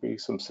there will be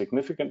some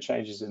significant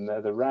changes in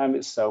there, the RAM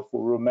itself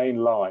will remain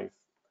live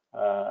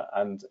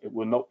and it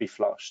will not be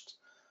flushed.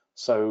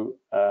 So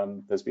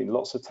there's been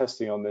lots of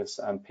testing on this,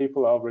 and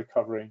people are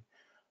recovering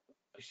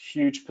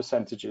huge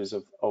percentages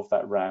of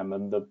that RAM,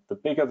 and the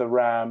bigger the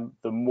RAM,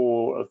 the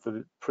more of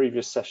the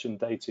previous session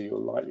data you're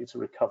likely to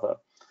recover.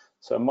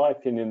 So in my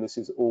opinion, this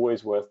is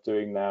always worth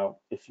doing now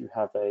if you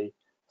have a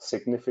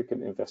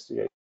significant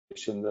investigation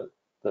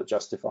that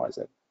justifies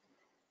it.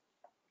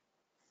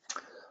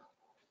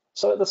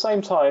 So at the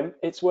same time,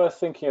 it's worth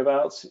thinking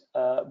about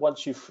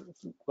once you've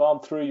gone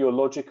through your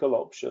logical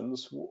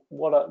options,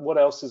 what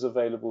else is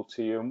available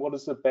to you, and what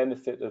is the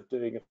benefit of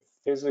doing a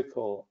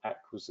physical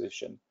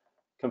acquisition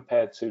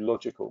compared to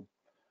logical?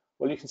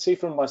 Well, you can see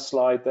from my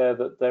slide there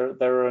that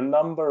there are a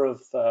number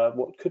of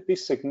what could be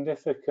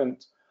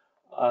significant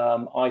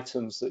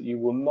items that you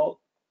will not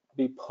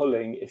be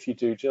pulling if you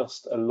do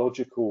just a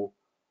logical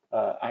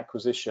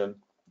acquisition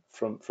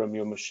from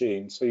your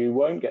machine. So you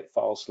won't get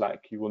file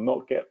slack, you will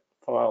not get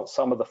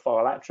some of the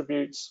file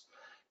attributes,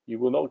 you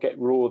will not get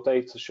raw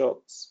data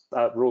shots,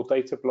 raw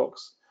data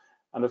blocks,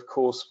 and of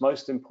course,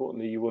 most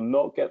importantly, you will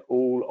not get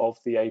all of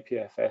the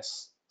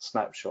APFS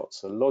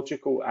snapshots. A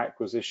logical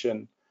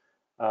acquisition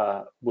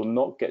will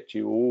not get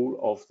you all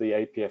of the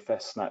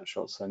APFS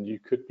snapshots, and you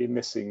could be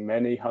missing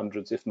many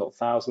hundreds, if not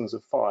thousands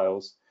of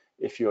files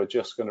if you are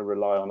just going to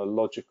rely on a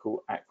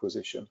logical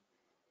acquisition.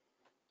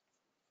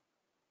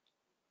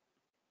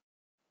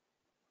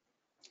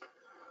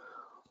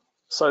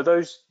 So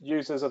those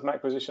users of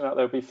MacQuisition out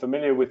there will be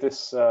familiar with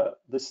this,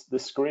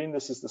 this screen.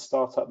 This is the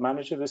Startup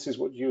Manager. This is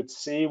what you would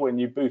see when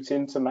you boot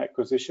into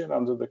MacQuisition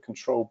under the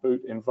control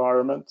boot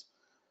environment.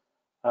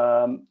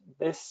 In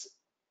this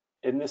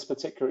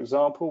particular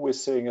example, we're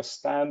seeing a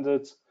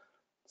standard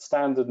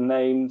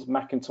named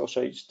Macintosh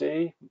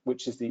HD,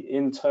 which is the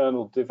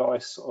internal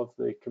device of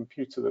the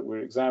computer that we're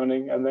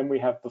examining. And then we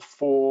have the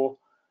 4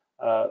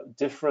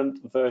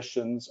 different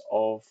versions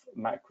of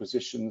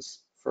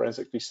MacQuisition's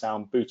forensically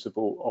sound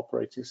bootable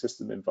operating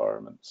system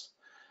environments.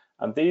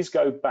 And these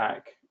go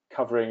back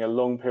covering a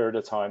long period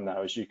of time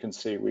now. As you can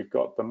see, we've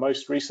got the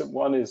most recent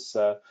one is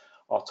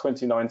our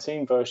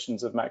 2019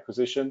 versions of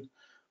MacQuisition,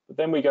 but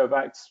then we go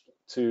back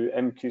to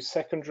MQ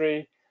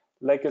Secondary,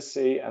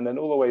 Legacy, and then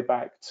all the way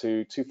back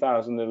to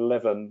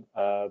 2011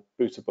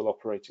 bootable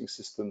operating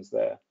systems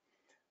there.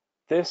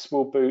 This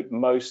will boot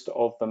most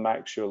of the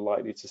Macs you're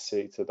likely to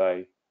see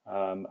today.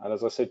 And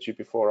as I said to you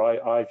before,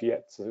 I've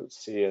yet to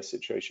see a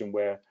situation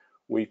where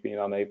we've been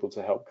unable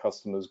to help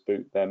customers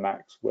boot their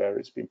Macs where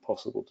it's been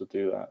possible to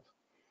do that.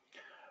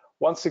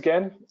 Once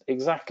again,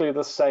 exactly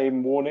the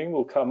same warning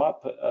will come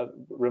up,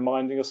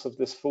 reminding us of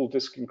this full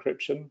disk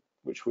encryption,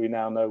 which we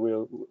now know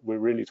we're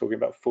really talking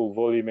about full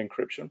volume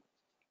encryption.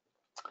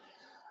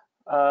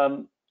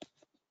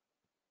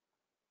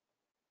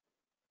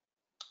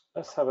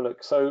 Let's have a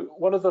look. So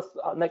one of the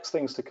next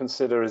things to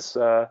consider is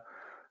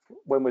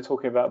when we're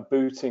talking about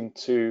booting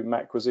to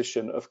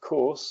MacQuisition, of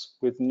course,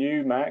 with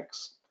new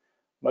Macs,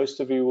 most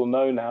of you will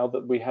know now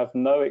that we have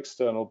no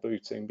external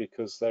booting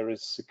because there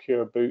is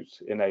secure boot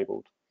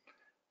enabled.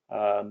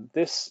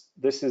 This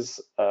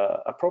is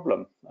a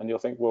problem, and you'll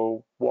think,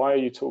 well, why are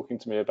you talking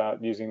to me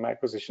about using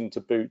MacQuisition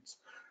to boot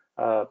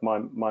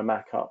my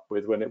Mac up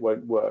with when it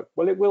won't work?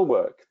 Well, it will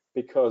work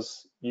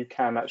because you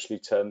can actually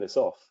turn this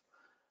off.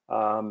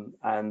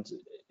 And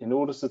in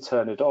order to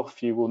turn it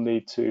off, you will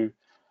need to,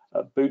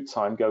 at boot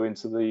time, go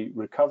into the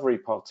recovery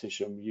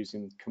partition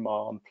using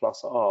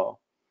Command+R.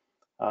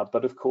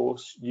 But of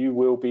course, you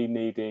will be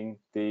needing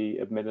the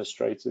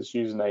administrator's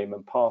username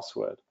and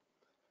password.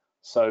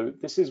 So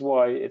this is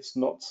why it's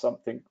not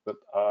something that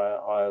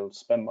I'll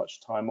spend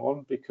much time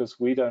on, because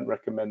we don't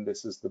recommend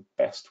this as the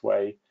best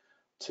way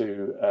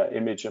to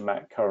image a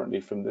Mac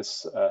currently from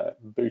this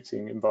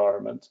booting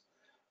environment,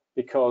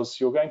 because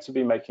you're going to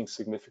be making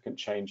significant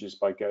changes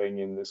by going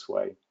in this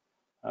way,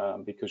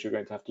 because you're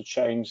going to have to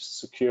change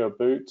secure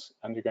boot,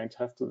 and you're going to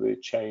have to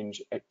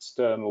change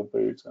external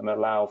boot and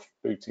allow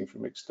booting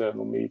from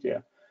external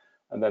media.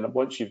 And then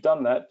once you've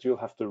done that, you'll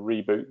have to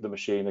reboot the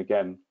machine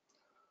again.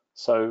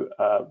 So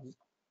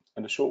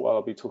in a short while,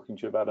 I'll be talking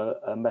to you about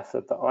a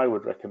method that I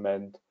would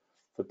recommend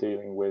for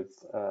dealing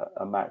with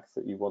a Mac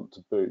that you want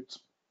to boot.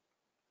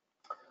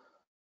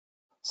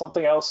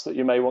 Something else that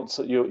you may want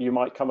to, you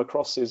might come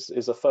across is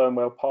a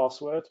firmware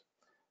password.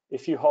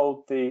 If you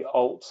hold the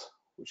Alt,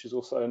 which is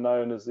also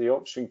known as the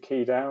Option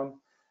key down,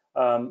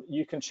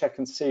 you can check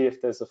and see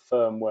if there's a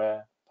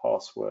firmware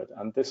password,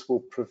 and this will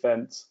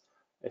prevent,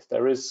 if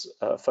there is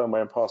a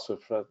firmware and password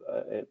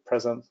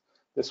present,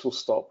 this will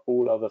stop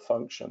all other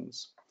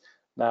functions.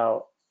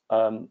 Now,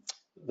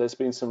 there's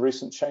been some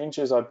recent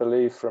changes, I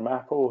believe, from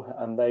Apple,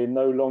 and they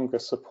no longer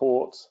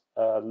support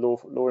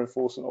law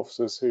enforcement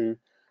officers who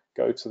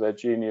go to their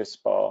Genius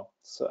bar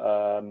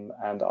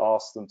and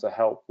ask them to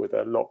help with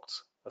a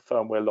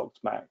firmware locked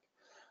Mac.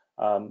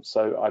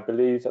 So I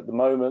believe at the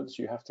moment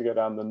you have to go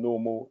down the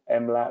normal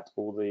MLAT,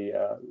 or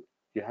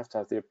you have to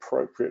have the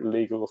appropriate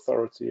legal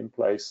authority in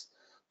place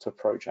to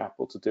approach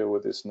Apple to deal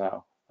with this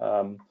now.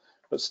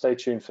 But stay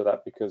tuned for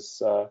that,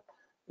 because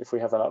if we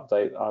have an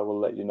update, I will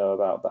let you know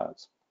about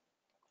that.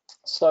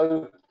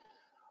 So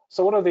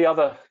what are the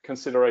other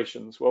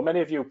considerations? Well, many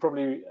of you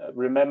probably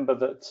remember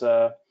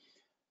that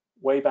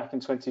way back in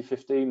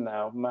 2015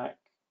 now, Mac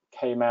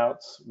came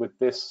out with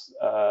this,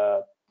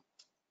 the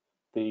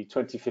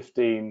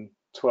 2015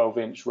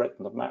 12-inch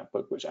Retina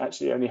MacBook, which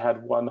actually only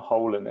had one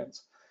hole in it.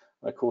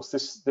 And of course,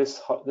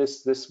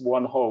 this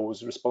one hole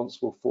was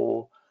responsible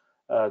for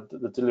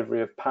the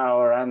delivery of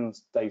power and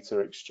data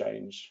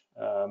exchange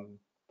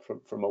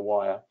from a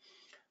wire.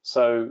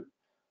 So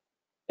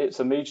it's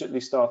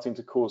immediately starting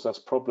to cause us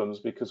problems,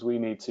 because we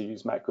need to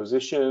use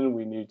MacQuisition,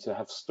 we need to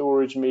have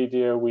storage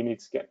media, we need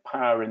to get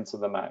power into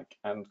the Mac,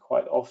 and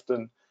quite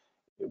often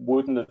it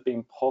wouldn't have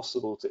been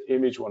possible to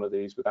image one of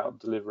these without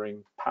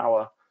delivering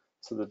power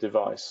to the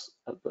device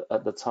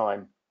at the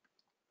time.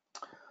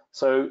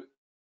 So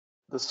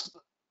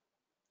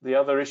the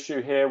other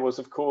issue here was,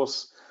 of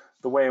course,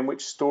 the way in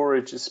which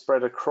storage is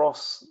spread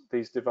across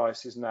these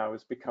devices now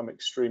has become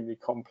extremely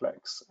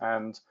complex.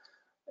 And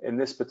in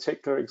this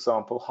particular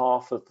example,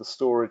 half of the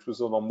storage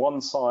was on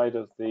one side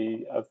of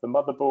the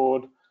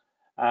motherboard,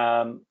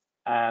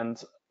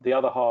 and the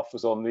other half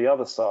was on the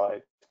other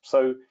side.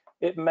 So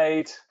it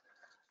made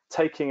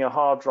taking a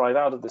hard drive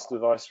out of this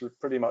device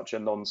pretty much a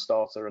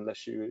non-starter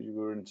unless you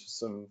were into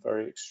some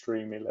very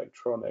extreme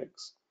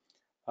electronics.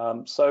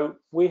 So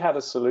we had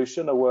a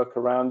solution, a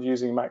workaround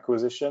using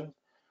MacQuisition,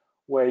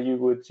 where you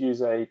would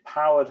use a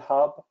powered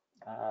hub,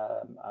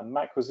 a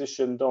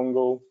MacQuisition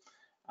dongle,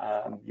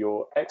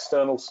 your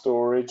external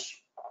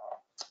storage,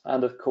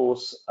 and of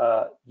course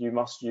you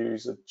must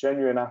use a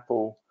genuine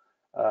Apple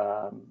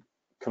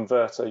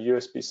converter,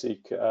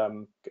 USB-C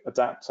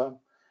adapter.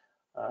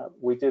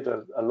 We did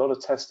a lot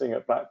of testing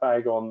at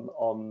BlackBag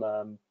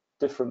on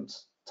different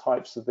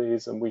types of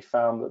these, and we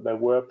found that there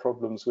were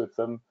problems with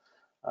them,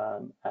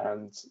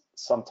 and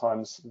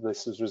sometimes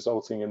this is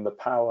resulting in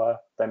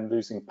them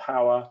losing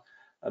power,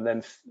 and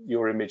then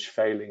your image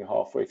failing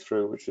halfway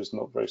through, which is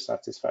not very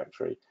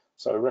satisfactory.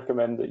 So I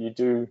recommend that you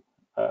do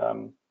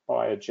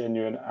buy a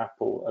genuine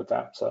Apple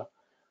adapter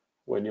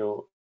when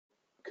you're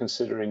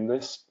considering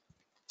this.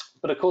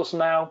 But of course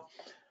now,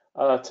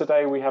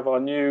 today we have our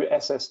new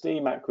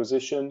SSD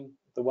MacQuisition,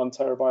 the 1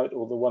 terabyte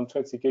or the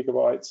 120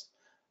 gigabytes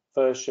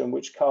version,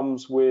 which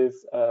comes with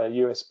a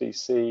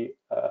USB-C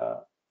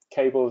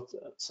cable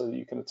so that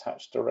you can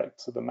attach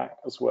direct to the Mac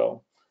as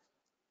well.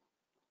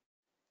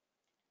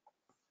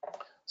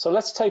 So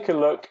let's take a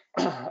look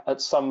at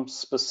some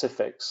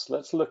specifics.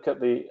 Let's look at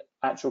the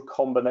actual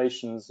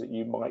combinations that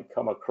you might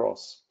come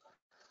across.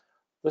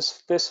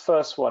 This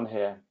first one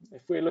here,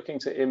 if we're looking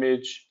to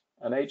image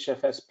an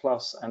HFS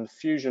Plus and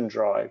Fusion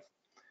drive,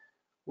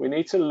 we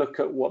need to look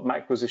at what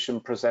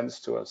MacQuisition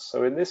presents to us.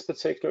 So in this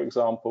particular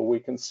example,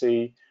 we can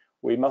see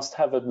we must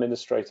have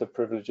administrator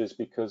privileges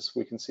because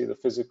we can see the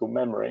physical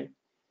memory.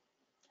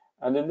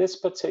 And in this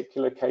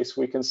particular case,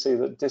 we can see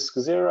that disk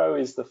 0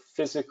 is the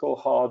physical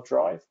hard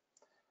drive,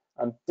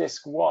 and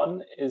disk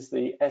 1 is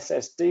the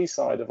SSD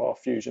side of our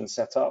Fusion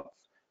setup,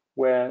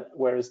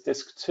 whereas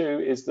disk 2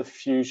 is the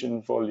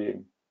Fusion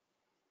volume.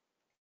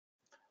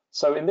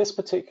 So in this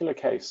particular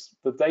case,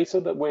 the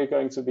data that we're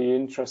going to be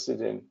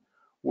interested in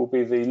will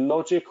be the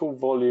logical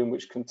volume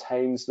which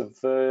contains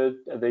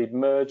the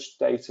merged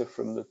data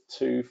from the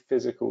two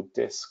physical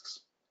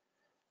disks.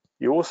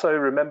 You also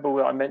remember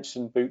what I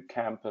mentioned Boot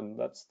Camp, and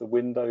that's the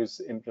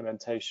Windows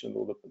implementation,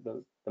 or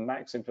the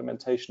Mac's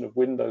implementation of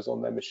Windows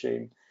on their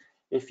machine.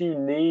 If you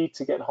need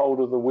to get hold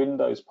of the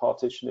Windows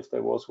partition, if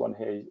there was one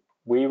here,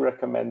 we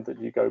recommend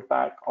that you go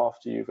back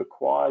after you've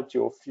acquired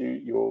your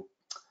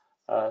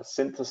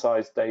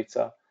synthesized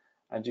data,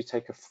 and you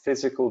take a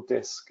physical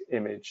disk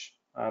image,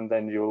 and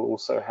then you'll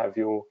also have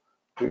your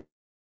boot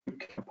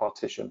camp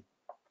partition.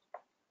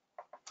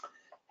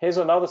 Here's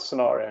another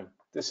scenario.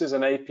 This is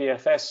an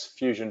APFS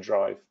Fusion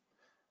drive.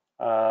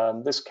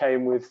 This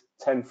came with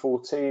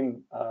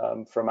 1014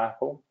 from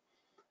Apple.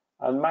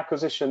 And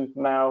MacQuisition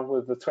now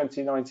with the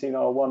 2019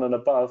 R1 and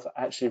above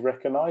actually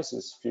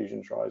recognizes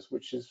Fusion drives,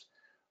 which is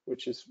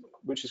which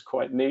is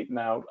quite neat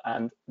now.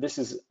 And this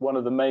is one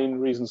of the main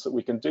reasons that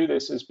we can do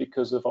this, is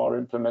because of our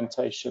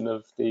implementation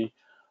of the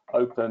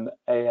open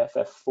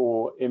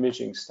APFS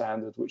imaging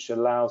standard, which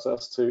allows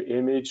us to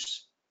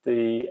image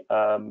the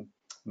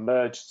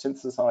merged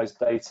synthesized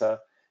data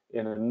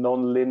in a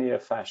non-linear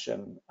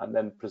fashion and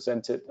then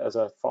present it as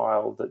a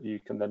file that you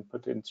can then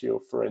put into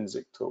your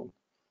forensic tool.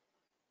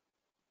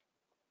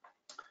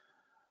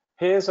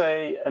 Here's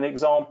an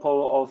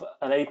example of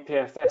an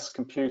APFS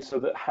computer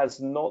that has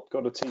not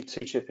got a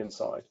T2 chip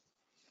inside.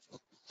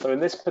 So in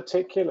this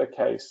particular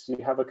case, you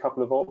have a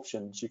couple of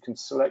options. You can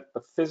select the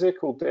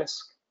physical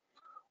disk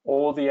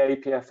or the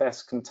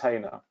APFS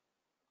container.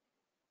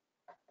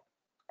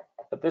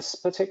 At this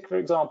particular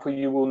example,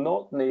 you will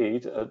not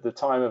need, at the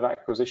time of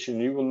acquisition,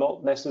 you will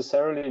not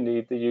necessarily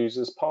need the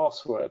user's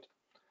password.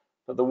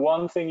 But the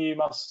one thing you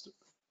must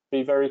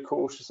be very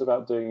cautious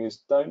about doing is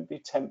don't be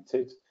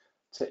tempted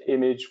to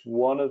image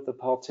one of the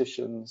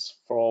partitions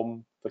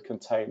from the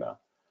container,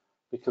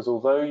 because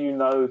although you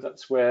know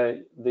that's where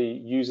the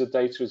user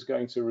data is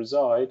going to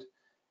reside,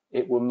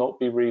 it will not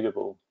be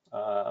readable.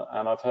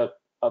 And I've heard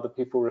other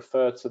people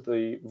refer to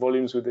the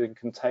volumes within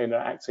container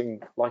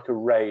acting like a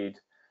RAID.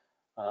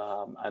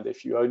 And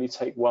if you only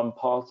take one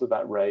part of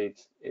that RAID,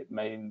 it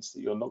means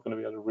that you're not going to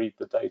be able to read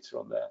the data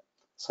on there.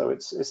 So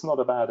it's not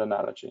a bad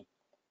analogy.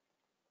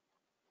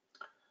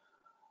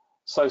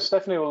 So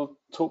Stephanie will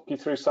talk you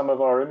through some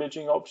of our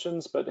imaging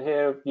options, but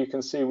here you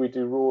can see we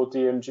do raw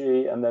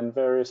DMG and then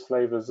various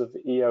flavors of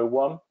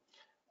EO1,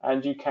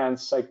 and you can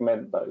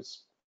segment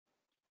those.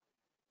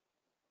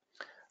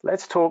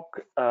 Let's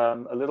talk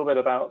a little bit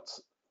about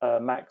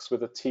Macs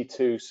with a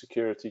T2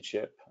 security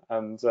chip.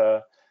 And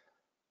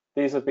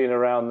these have been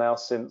around now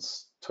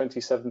since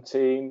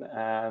 2017,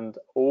 and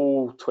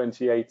all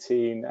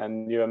 2018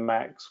 and newer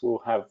Macs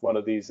will have one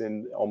of these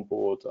on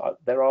board.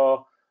 There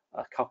are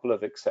a couple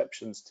of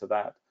exceptions to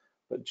that,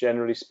 but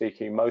generally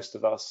speaking, most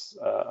of us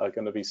are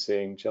going to be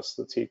seeing just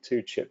the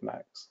T2 chip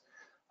Macs.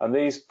 And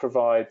these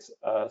provide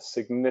a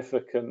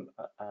significant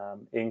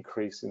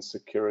increase in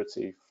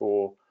security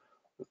for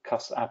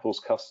Apple's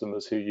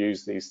customers who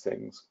use these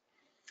things.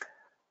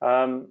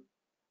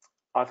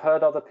 I've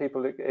heard other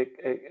people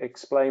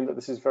explain that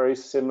this is very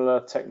similar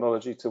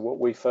technology to what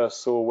we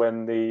first saw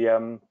when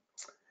the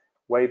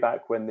way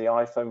back when the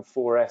iPhone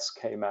 4S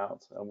came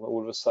out, and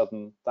all of a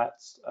sudden that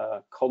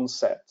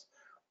concept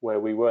where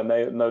we were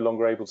no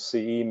longer able to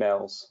see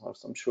emails.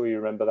 I'm sure you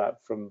remember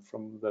that from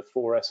the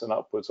 4S and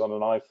upwards on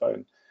an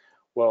iPhone.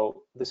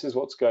 Well, this is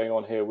what's going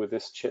on here with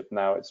this chip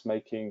now. It's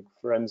making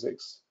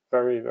forensics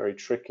very, very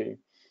tricky.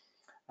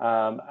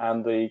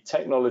 And the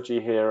technology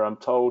here, I'm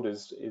told,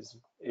 is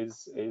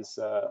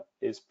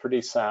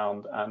pretty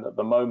sound. And at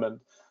the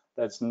moment,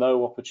 there's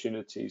no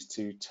opportunities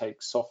to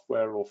take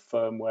software or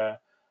firmware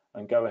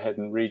and go ahead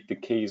and read the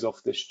keys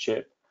off this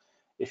chip.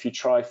 If you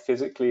try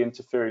physically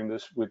interfering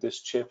with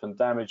this chip and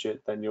damage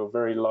it, then you're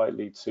very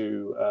likely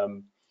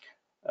to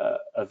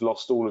have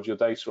lost all of your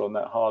data on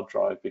that hard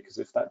drive, because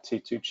if that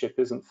T2 chip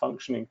isn't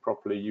functioning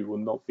properly, you will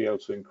not be able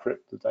to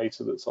encrypt the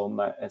data that's on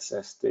that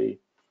SSD.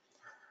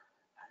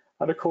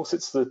 And of course,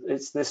 it's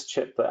this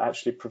chip that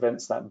actually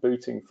prevents that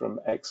booting from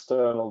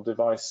external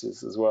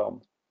devices as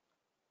well.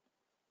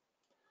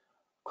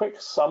 Quick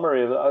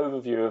summary of the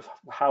overview of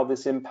how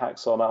this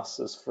impacts on us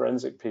as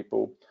forensic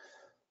people.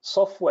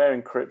 Software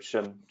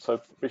encryption.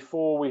 So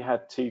before we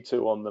had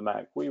T2 on the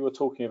Mac, we were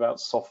talking about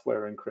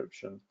software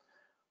encryption.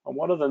 And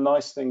one of the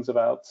nice things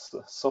about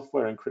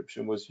software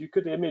encryption was you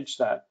could image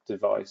that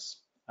device,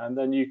 and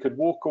then you could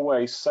walk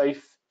away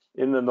safe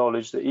in the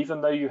knowledge that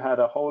even though you had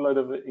a whole load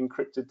of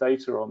encrypted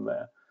data on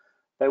there,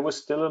 there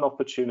was still an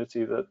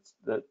opportunity that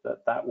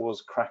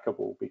was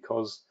crackable,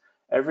 because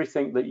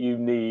everything that you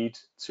need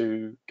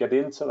to get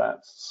into that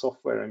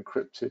software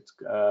encrypted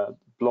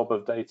blob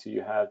of data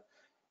you have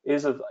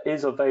is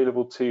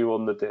available to you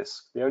on the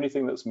disk. The only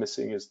thing that's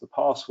missing is the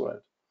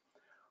password.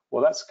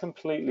 Well, that's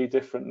completely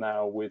different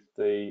now with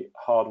the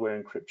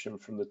hardware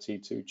encryption from the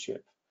T2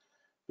 chip,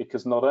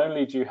 because not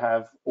only do you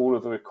have all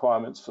of the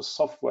requirements for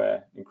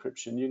software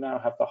encryption, you now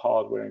have the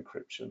hardware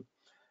encryption.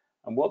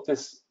 And what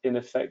this in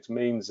effect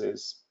means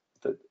is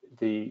that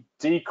the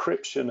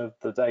decryption of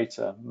the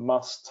data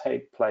must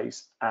take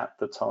place at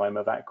the time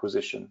of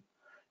acquisition.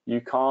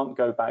 You can't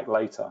go back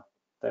later.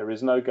 There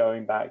is no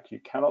going back. You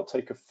cannot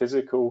take a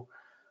physical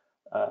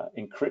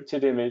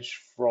encrypted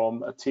image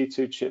from a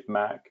T2 chip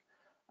Mac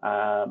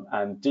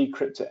and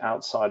decrypt it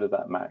outside of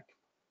that Mac.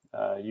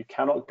 You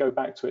cannot go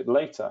back to it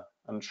later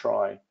and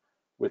try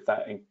with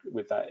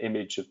that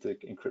image of the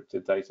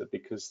encrypted data,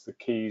 because the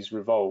keys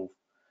revolve.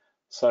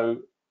 So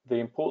the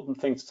important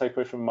thing to take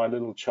away from my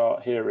little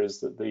chart here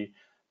is that the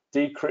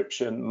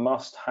decryption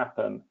must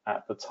happen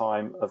at the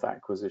time of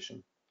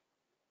acquisition.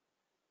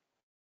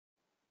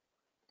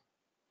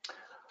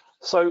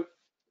 So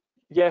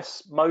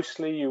yes,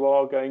 mostly you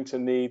are going to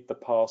need the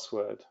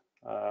password.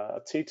 A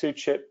T2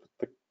 chip,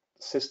 the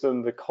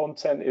system, the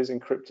content is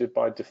encrypted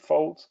by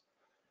default.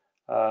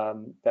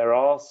 There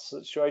are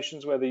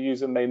situations where the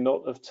user may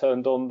not have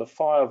turned on the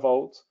fire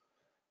vault,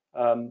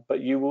 but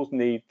you will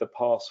need the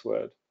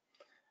password.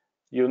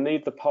 You'll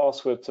need the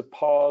password to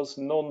parse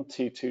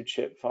non-T2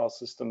 chip file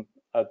system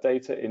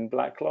data in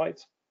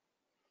blacklight.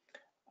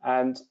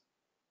 And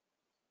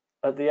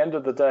at the end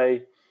of the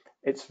day,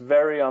 it's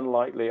very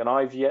unlikely, and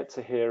I've yet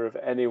to hear of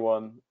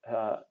anyone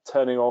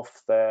turning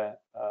off their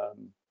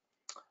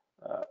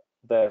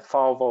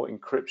file vault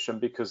encryption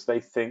because they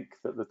think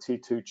that the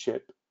T2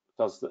 chip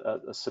does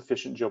a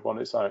sufficient job on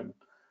its own.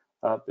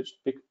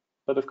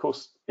 But of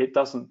course, it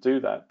doesn't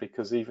do that,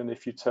 because even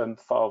if you turn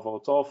the file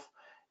vault off,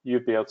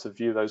 you'd be able to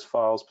view those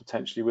files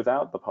potentially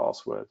without the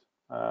password,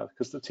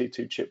 because the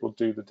T2 chip will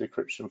do the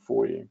decryption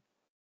for you.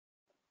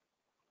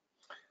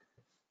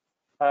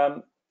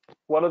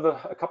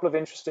 A couple of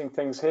interesting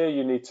things here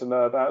you need to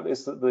know about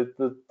is that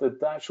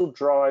the actual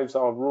drives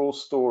are raw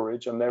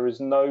storage, and there is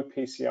no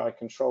PCI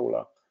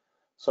controller.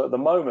 So at the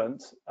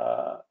moment,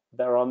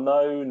 there are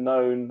no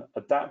known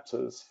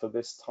adapters for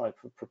this type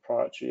of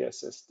proprietary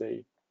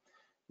SSD.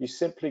 You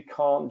simply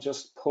can't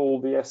just pull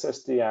the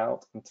SSD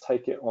out and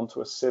take it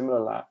onto a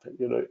similar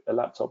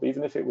laptop,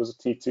 even if it was a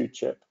T2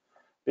 chip,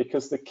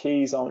 because the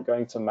keys aren't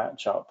going to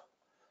match up.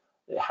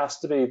 It has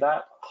to be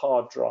that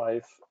hard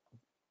drive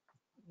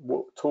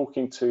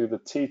talking to the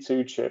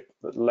T2 chip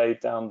that laid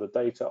down the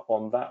data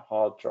on that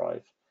hard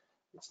drive.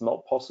 It's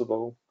not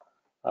possible,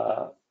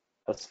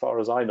 as far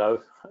as I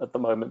know at the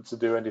moment, to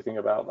do anything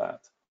about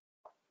that.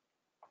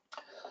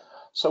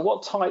 So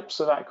what types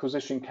of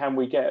acquisition can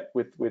we get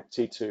with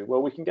T2?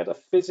 Well, we can get a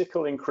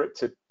physical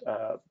encrypted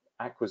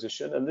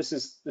acquisition, and this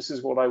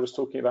is what I was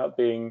talking about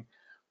being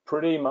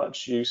pretty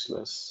much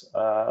useless.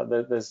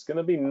 There's going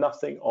to be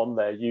nothing on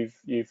there.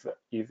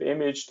 You've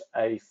imaged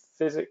a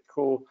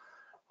physical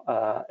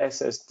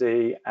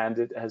SSD, and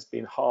it has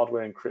been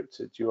hardware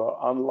encrypted. You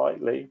are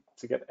unlikely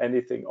to get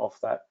anything off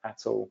that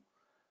at all.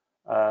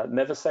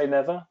 Never say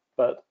never,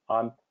 but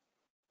I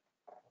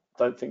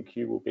don't think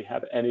you will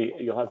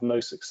you'll have no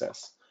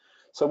success.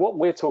 So what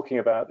we're talking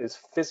about is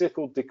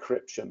physical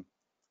decryption.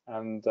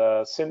 And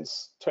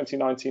since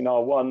 2019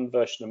 R1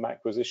 version of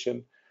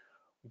MacQuisition,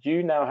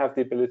 you now have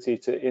the ability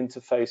to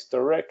interface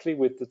directly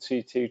with the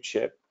T2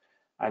 chip,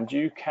 and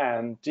you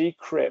can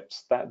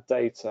decrypt that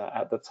data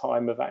at the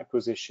time of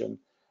acquisition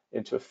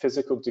into a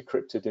physical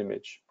decrypted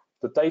image.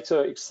 The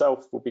data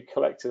itself will be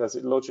collected as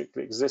it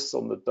logically exists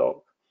on the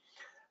dock,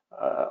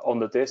 on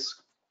the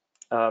disk.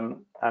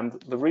 And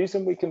the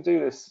reason we can do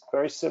this,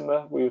 very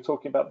similar, we were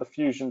talking about the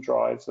fusion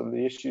drives and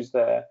the issues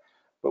there,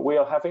 but we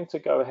are having to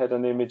go ahead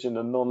and image in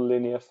a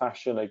non-linear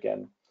fashion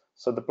again.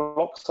 So the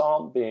blocks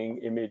aren't being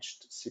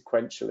imaged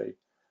sequentially,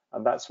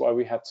 and that's why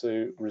we had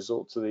to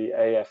resort to the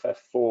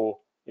APFS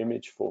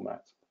image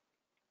format.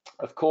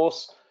 Of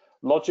course,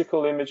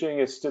 logical imaging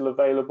is still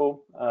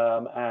available,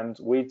 and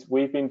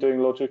we've been doing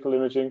logical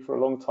imaging for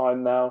a long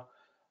time now,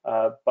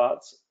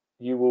 but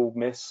you will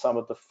miss some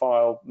of the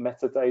file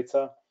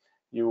metadata.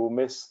 You will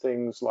miss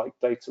things like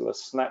dataless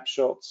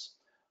snapshots.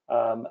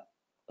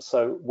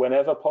 So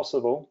whenever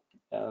possible,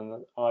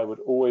 and I would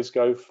always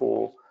go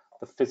for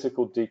the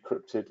physical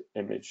decrypted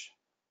image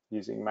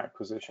using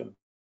MacQuisition.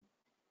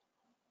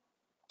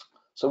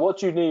 So what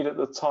do you need at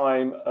the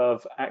time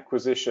of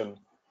acquisition?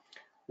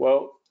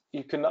 Well,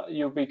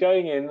 you'll be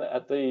going in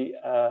at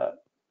the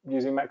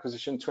using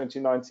MacQuisition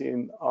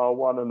 2019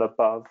 R1 and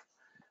above,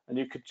 and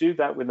you could do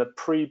that with a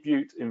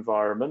pre-boot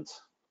environment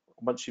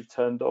once you've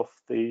turned off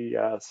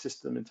the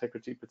system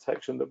integrity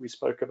protection that we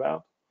spoke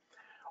about.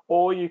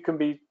 Or you can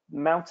be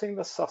mounting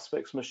the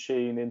suspect's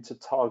machine into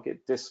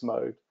target disk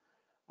mode,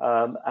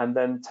 and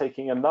then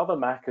taking another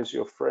Mac as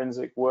your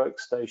forensic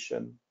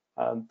workstation.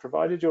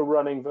 Provided you're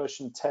running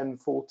version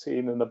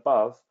 10.14 and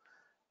above,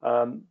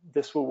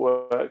 this will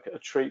work a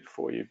treat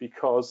for you,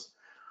 because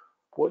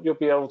what you'll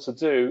be able to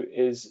do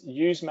is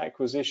use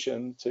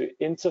MacQuisition to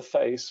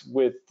interface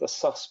with the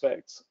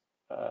suspect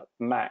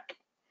Mac.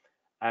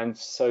 And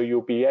so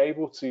you'll be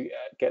able to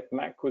get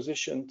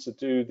MacQuisition to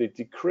do the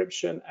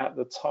decryption at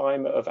the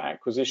time of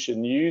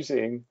acquisition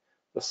using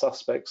the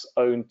suspect's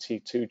own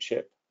T2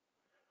 chip.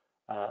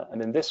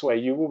 And in this way,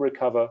 you will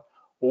recover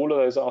all of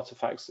those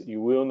artifacts that you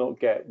will not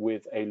get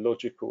with a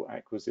logical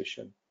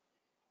acquisition.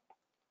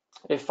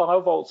 If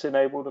File Vault's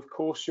enabled, of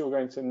course, you're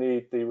going to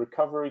need the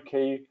recovery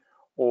key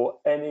or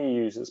any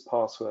user's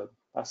password.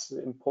 That's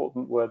the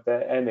important word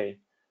there, any.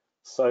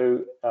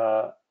 So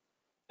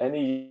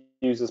any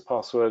user's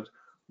password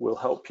will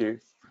help you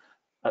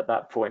at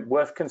that point.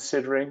 Worth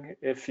considering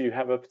if you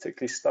have a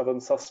particularly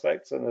stubborn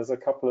suspect, and there's a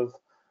couple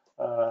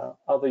of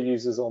other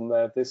users on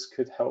there, this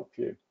could help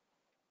you.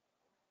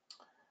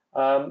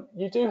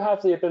 You do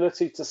have the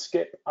ability to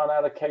skip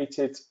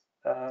unallocated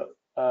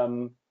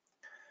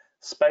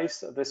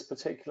space at this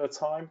particular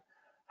time.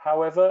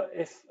 However,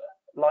 if,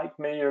 like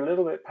me, you're a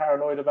little bit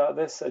paranoid about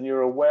this and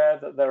you're aware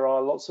that there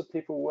are lots of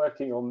people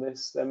working on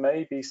this, there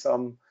may be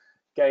some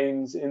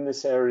gains in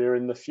this area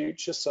in the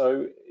future.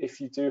 So if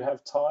you do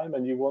have time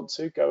and you want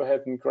to, go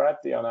ahead and grab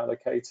the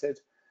unallocated.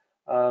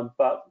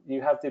 But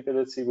you have the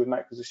ability with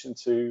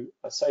MacQuisition to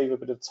save a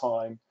bit of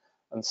time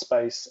and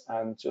space,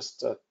 and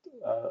just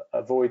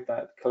avoid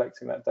that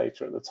collecting that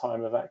data at the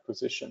time of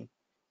acquisition.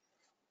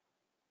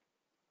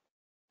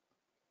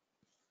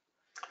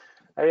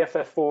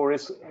 APFS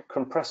is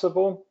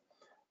compressible,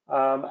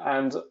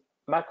 and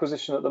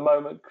MacQuisition at the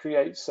moment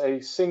creates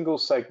a single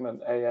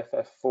segment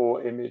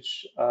APFS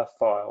image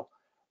file.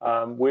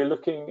 We're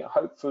looking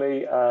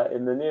hopefully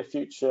in the near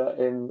future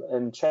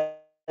in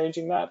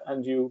changing that,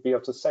 and you'll be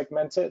able to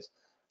segment it.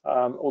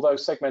 Although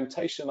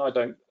segmentation, I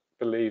don't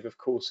believe, of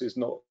course, is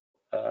not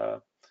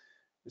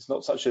it's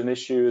not such an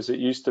issue as it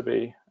used to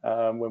be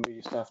when we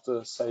used to have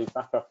to save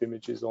backup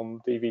images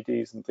on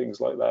DVDs and things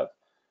like that.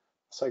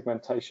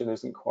 Segmentation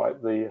isn't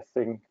quite the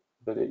thing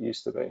that it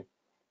used to be.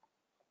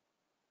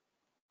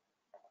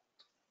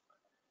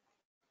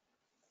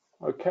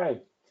 Okay,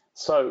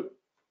 so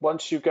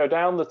once you go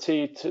down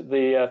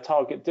the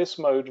target disk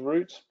mode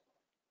route,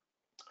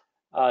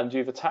 and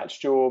you've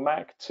attached your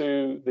Mac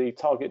to the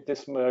target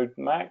disk mode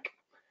Mac,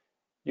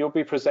 you'll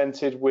be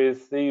presented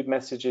with the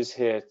messages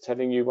here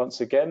telling you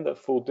once again that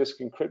full disk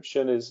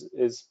encryption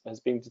has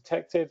been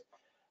detected,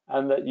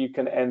 and that you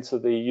can enter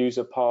the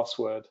user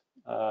password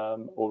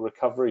or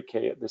recovery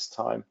key at this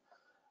time.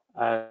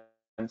 And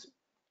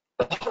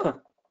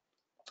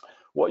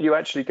what you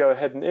actually go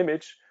ahead and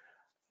image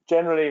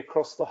generally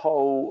across the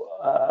whole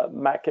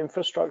Mac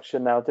infrastructure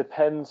now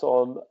depends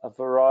on a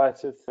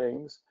variety of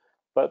things,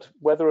 but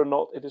whether or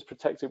not it is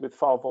protected with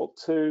File Vault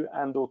 2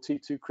 and or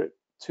T2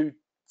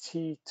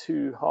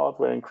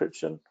 hardware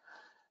encryption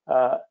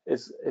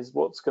is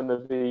what's going to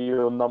be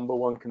your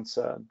 #1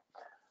 concern.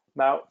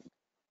 Now,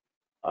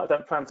 I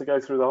don't plan to go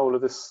through the whole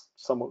of this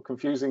somewhat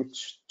confusing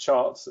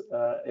chart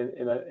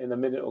in a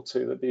minute or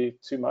two. That'd be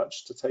too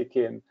much to take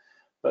in.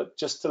 But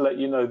just to let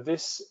you know,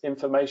 this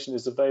information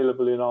is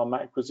available in our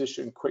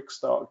MacQuisition Quick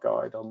Start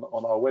Guide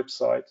on our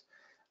website.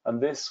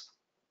 And this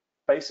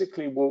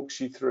basically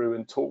walks you through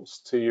and talks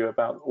to you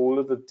about all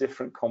of the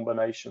different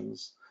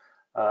combinations,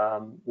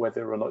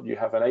 whether or not you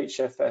have an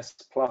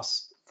HFS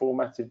plus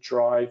formatted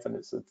drive and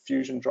it's a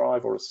Fusion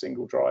drive or a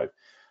single drive.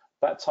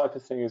 That type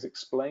of thing is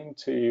explained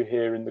to you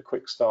here in the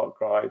Quick Start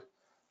Guide.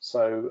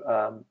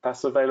 So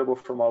that's available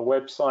from our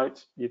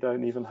website. You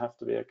don't even have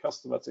to be a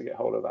customer to get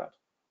hold of that.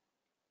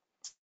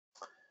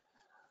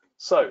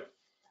 So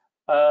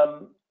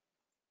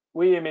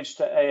we imaged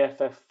to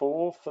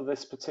APFS for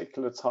this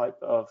particular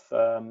type of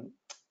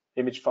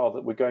image file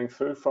that we're going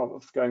for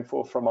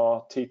from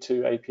our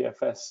T2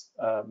 APFS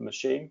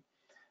machine.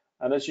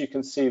 And as you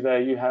can see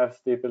there, you have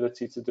the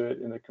ability to do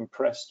it in a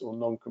compressed or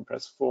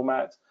non-compressed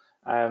format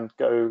and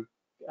go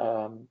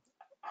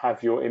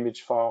have your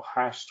image file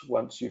hashed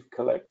once you've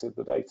collected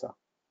the data.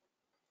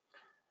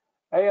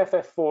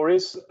 APFS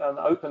is an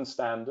open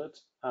standard,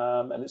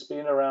 and it's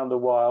been around a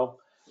while,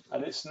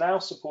 and it's now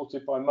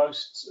supported by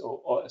most,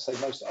 or I say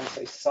most, I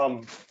say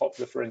some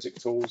popular forensic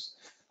tools.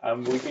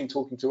 We've been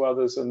talking to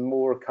others, and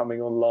more are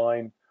coming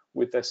online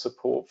with their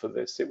support for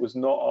this. It was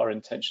not our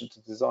intention to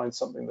design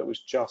something that was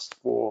just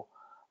for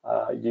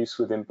use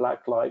within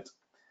Blacklight.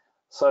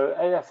 So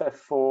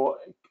APFS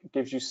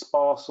gives you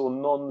sparse or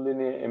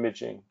non-linear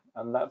imaging,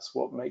 and that's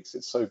what makes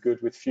it so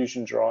good with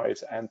Fusion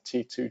drives and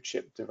T2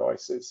 chip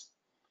devices.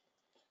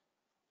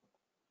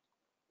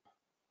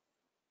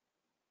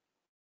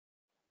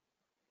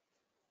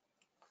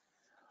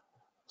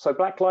 So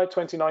Blacklight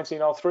 2019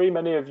 R3,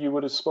 many of you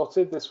would have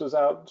spotted. This was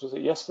out, was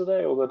it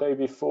yesterday or the day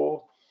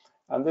before?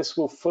 And this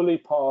will fully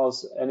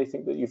parse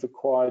anything that you've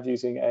acquired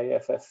using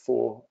APFS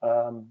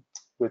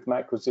with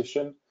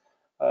MacQuisition.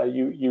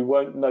 You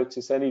won't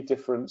notice any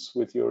difference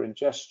with your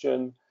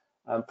ingestion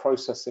and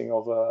processing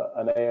of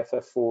an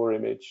APFS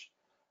image.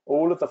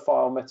 All of the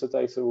file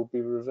metadata will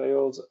be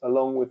revealed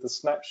along with the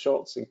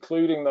snapshots,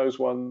 including those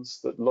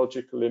ones that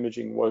logical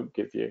imaging won't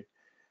give you.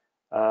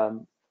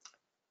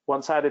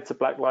 Once added to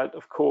Blacklight,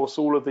 of course,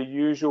 all of the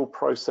usual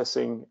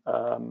processing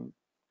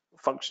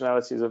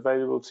functionality is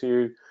available to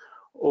you.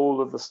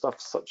 All of the stuff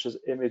such as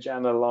image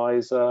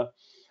analyzer,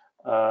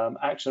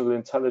 actionable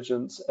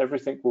intelligence,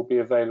 everything will be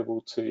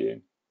available to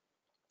you.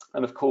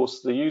 And of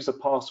course, the user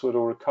password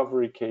or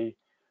recovery key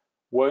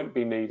won't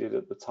be needed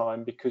at the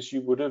time because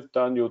you would have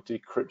done your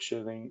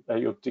decrypting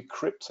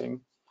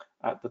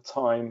at the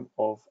time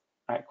of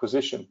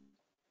acquisition.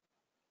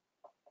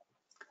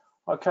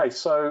 Okay,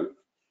 so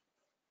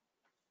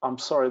I'm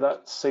sorry,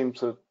 that seemed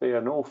to be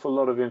an awful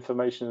lot of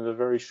information in a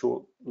very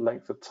short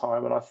length of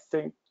time. And I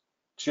think,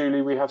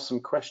 Julie, we have some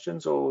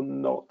questions or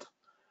not?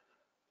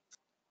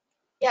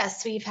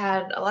 Yes, we've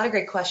had a lot of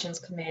great questions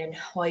come in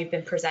while you've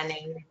been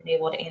presenting. We've been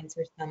able to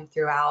answer some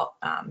throughout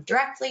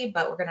directly,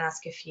 but we're going to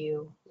ask a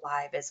few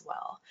live as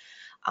well.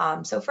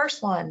 So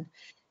first one,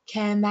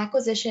 can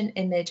MacQuisition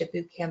image a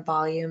bootcamp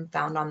volume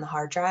found on the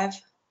hard drive?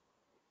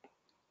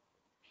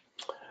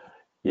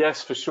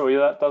 Yes, for sure. Yeah,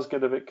 that does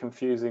get a bit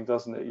confusing,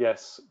 doesn't it?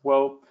 Yes.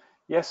 Well,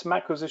 yes,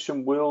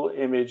 MacQuisition will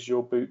image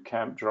your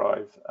bootcamp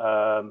drive,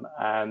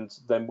 and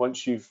then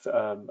once you've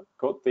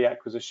got the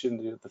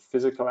acquisition, the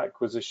physical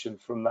acquisition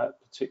from that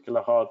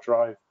particular hard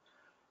drive,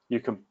 you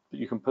can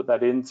put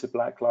that into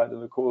Blacklight,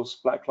 and of course,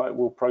 Blacklight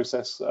will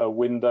process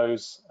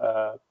Windows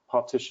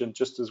partition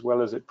just as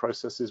well as it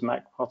processes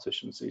Mac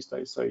partitions these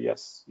days. So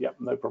yes, yep,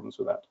 no problems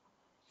with that.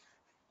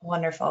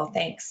 Wonderful,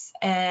 thanks.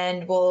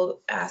 And we'll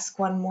ask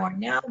one more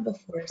now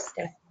before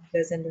Stephanie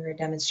goes into her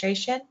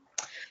demonstration.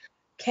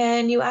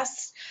 Can you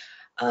ask,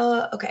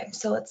 okay,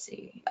 so let's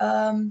see.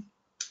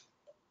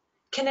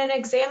 Can an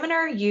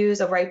examiner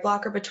use a write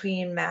blocker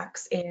between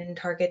Macs in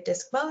target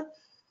disk mode?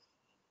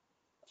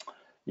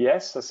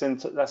 Yes,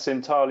 that's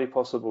entirely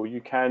possible.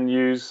 You can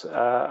use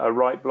a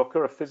write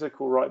blocker, a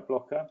physical write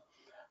blocker.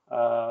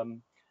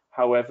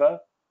 However,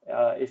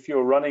 if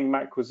you're running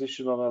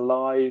MacQuisition on a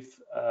live,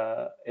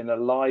 in a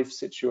live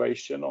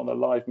situation on a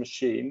live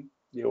machine,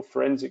 your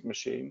forensic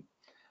machine,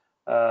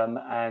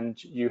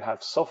 and you have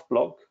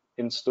SoftBlock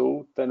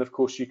installed, then of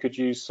course you could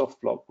use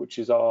SoftBlock, which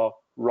is our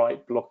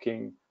write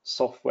blocking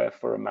software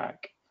for a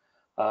Mac.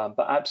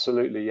 But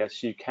absolutely,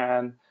 yes, you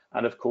can,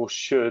 and of course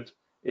should,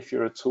 if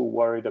you're at all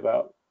worried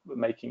about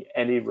making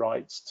any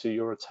writes to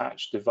your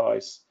attached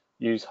device,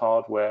 use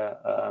hardware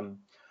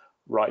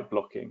write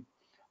blocking.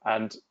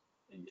 And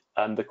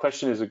the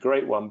question is a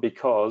great one,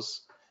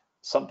 because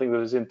something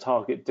that is in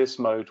target disk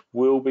mode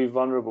will be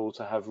vulnerable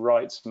to have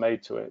writes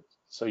made to it.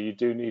 So you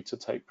do need to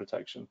take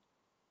protection.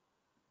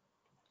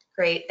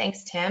 Great,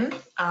 thanks, Tim.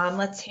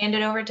 Let's hand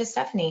it over to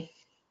Stephanie.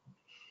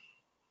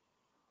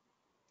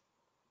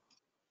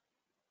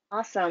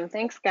 Awesome,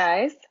 thanks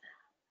guys.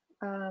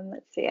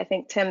 Let's see, I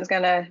think Tim's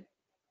gonna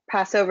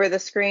pass over the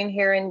screen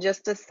here in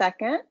just a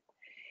second.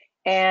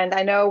 And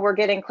I know we're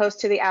getting close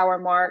to the hour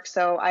mark,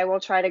 so I will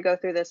try to go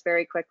through this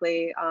very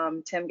quickly.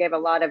 Tim gave a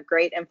lot of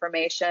great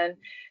information,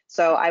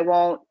 so I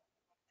won't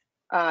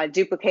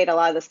duplicate a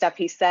lot of the stuff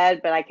he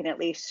said, but I can at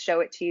least show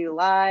it to you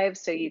live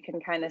so you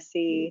can kind of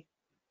see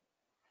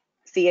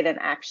it in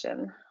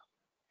action.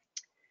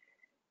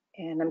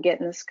 And I'm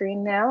getting the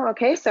screen now.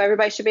 Okay, so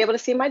everybody should be able to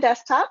see my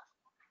desktop.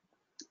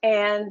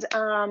 And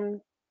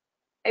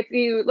if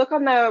you look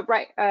on the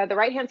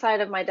right-hand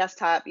side of my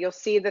desktop, you'll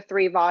see the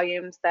 3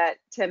 volumes that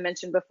Tim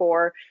mentioned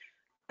before.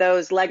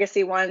 Those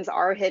legacy ones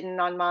are hidden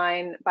on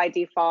mine by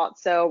default.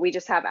 So we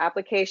just have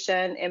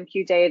application,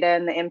 MQ data,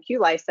 and the MQ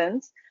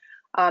license.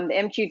 The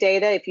MQ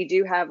data, if you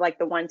do have like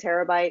the 1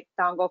 terabyte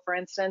dongle, for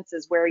instance,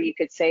 is where you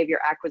could save your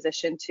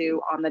acquisition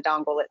to on the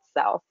dongle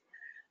itself.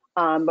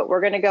 But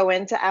we're going to go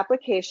into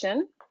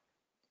application.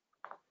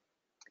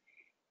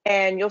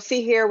 And you'll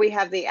see here we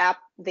have the app,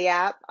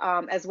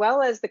 as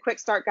well as the quick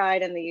start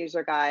guide and the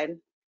user guide.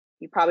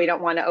 You probably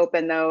don't want to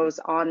open those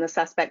on the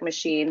suspect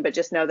machine, but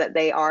just know that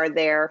they are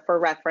there for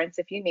reference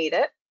if you need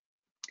it.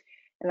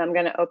 And I'm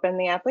going to open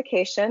the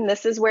application.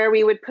 This is where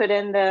we would put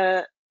in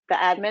the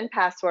admin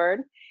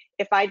password.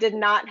 If I did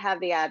not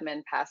have the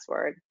admin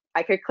password,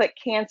 I could click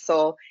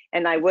cancel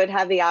and I would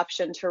have the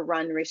option to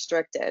run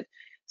restricted.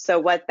 So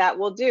what that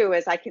will do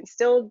is I can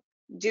still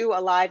do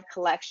a live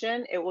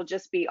collection. It will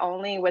just be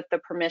only with the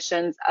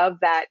permissions of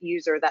that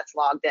user that's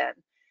logged in.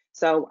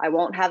 So I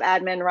won't have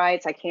admin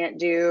rights. I can't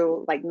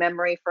do like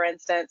memory, for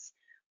instance,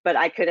 but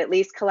I could at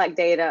least collect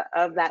data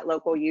of that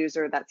local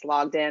user that's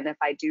logged in if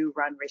I do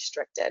run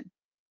restricted.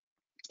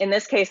 In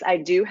this case, I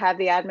do have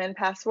the admin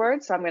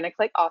password, so I'm going to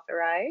click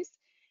authorize.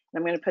 And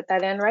I'm going to put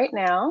that in right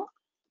now.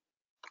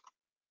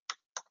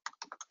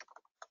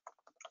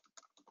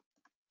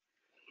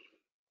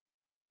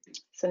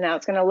 So now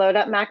it's going to load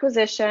up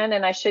MacQuisition,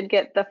 and I should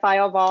get the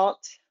file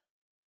vault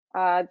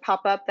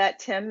pop-up that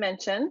Tim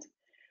mentioned.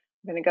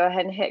 I'm going to go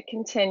ahead and hit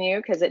continue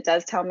because it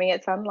does tell me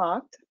it's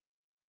unlocked.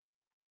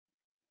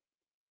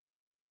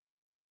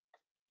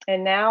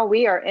 And now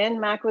we are in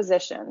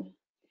MacQuisition.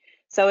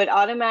 So it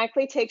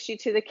automatically takes you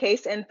to the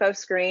case info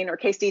screen or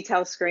case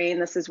details screen.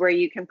 This is where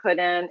you can put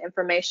in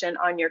information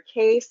on your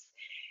case.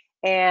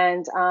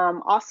 And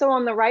also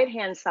on the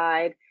right-hand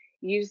side,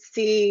 you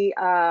see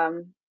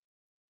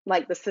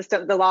like the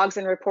system, the logs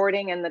and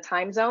reporting and the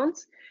time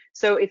zones.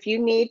 So if you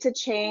need to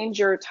change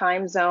your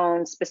time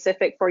zone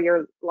specific for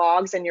your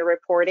logs and your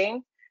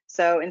reporting,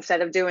 so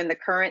instead of doing the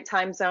current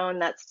time zone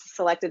that's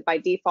selected by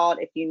default,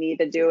 if you need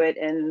to do it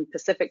in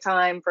Pacific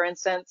time, for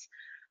instance,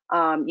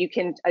 you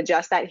can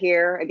adjust that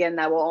here. Again,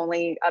 that will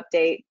only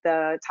update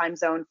the time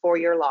zone for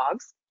your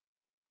logs.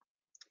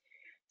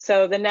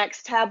 So the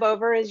next tab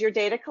over is your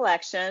data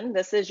collection.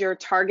 This is your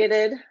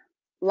targeted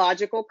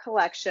logical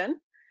collection.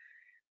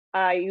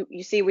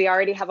 You see we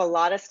already have a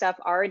lot of stuff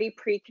already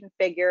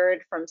pre-configured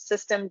from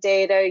system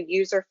data,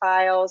 user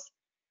files.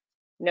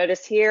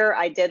 Notice here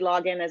I did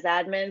log in as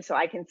admin, so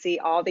I can see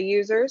all the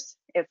users.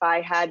 If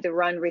I had to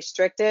run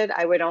restricted,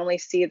 I would only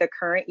see the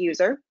current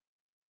user.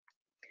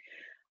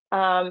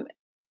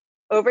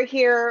 Over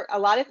here, a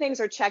lot of things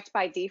are checked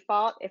by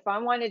default. If I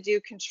want to do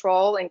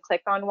control and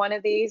click on one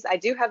of these, I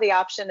do have the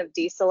option of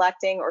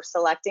deselecting or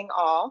selecting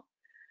all.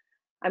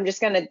 I'm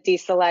just going to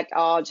deselect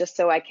all just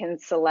so I can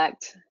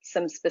select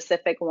some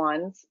specific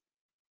ones.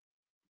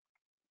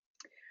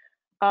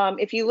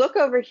 If you look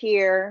over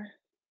here,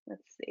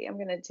 let's see, I'm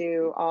going to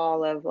do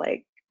all of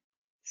like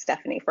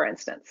Stephanie, for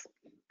instance.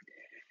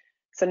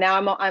 So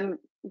now I'm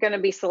going to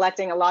be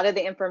selecting a lot of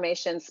the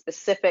information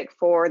specific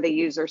for the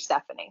user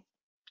Stephanie.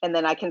 And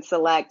then I can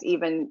select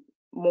even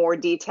more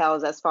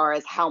details as far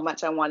as how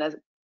much I want to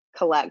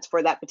collect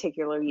for that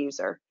particular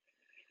user.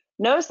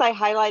 Notice I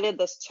highlighted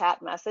this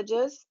chat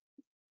messages.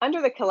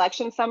 Under the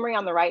collection summary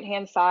on the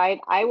right-hand side,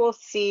 I will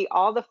see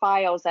all the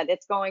files that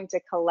it's going to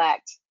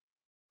collect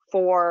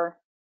for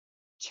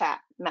chat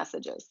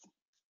messages.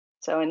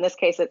 So in this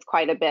case, it's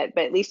quite a bit,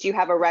 but at least you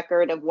have a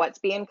record of what's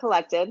being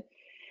collected.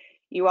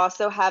 You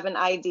also have an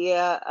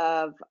idea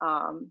of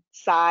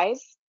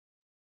size.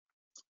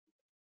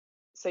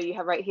 So you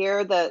have right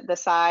here the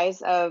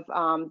size of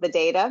the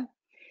data.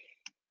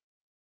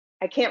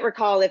 I can't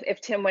recall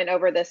if Tim went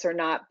over this or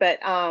not, but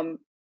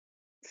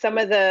some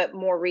of the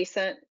more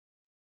recent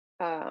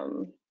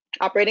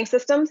operating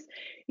systems,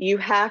 you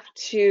have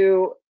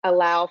to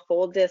allow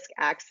full disk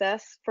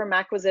access for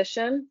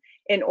MacQuisition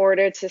in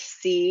order to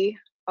see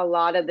a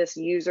lot of this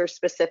user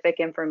specific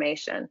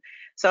information.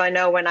 So I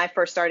know when I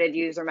first started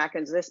using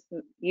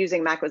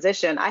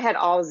MacQuisition, I had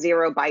all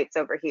 0 bytes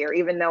over here,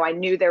 even though I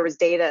knew there was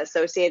data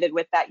associated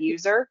with that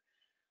user.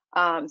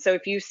 So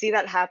if you see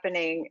that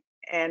happening,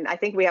 and I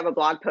think we have a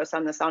blog post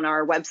on this on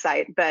our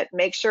website, but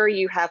make sure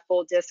you have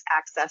full disk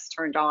access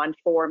turned on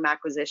for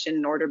MacQuisition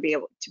in order to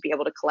be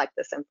able to collect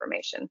this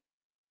information.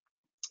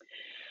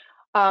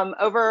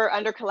 Over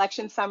under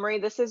collection summary,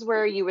 this is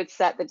where you would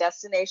set the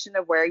destination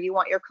of where you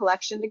want your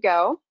collection to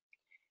go.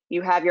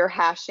 You have your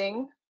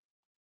hashing,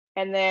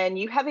 and then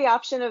you have the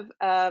option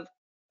of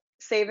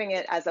saving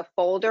it as a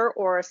folder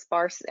or a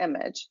sparse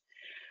image.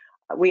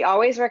 We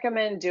always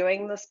recommend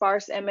doing the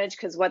sparse image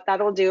because what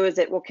that'll do is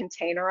it will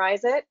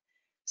containerize it.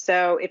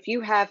 So if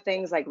you have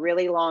things like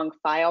really long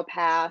file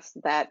paths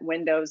that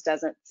Windows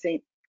doesn't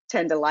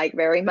tend to like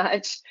very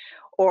much,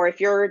 or if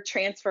you're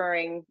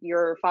transferring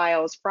your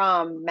files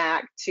from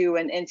Mac to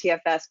an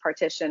NTFS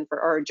partition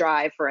or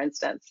drive, for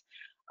instance,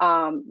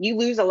 you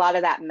lose a lot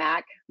of that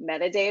Mac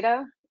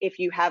metadata if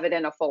you have it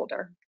in a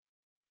folder.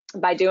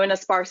 By doing a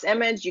sparse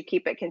image, you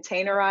keep it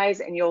containerized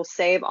and you'll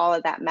save all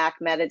of that Mac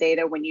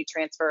metadata when you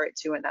transfer it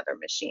to another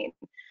machine.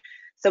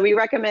 So we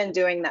recommend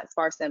doing that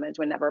sparse image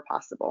whenever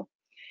possible.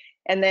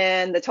 And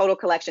then the total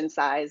collection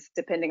size,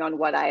 depending on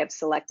what I have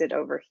selected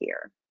over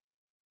here.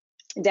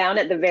 Down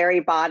at the very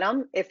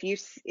bottom, if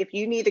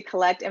you need to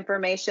collect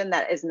information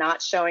that is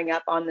not showing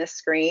up on this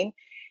screen,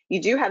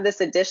 you do have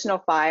this additional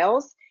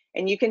files,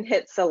 and you can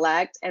hit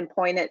select and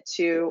point it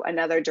to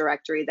another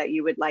directory that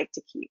you would like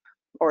to keep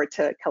or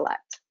to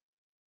collect.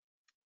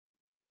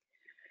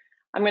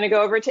 I'm going to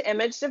go over to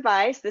image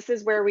device. This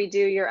is where we do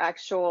your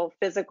actual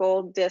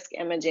physical disk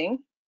imaging.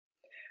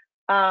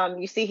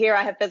 You see here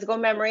I have physical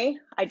memory.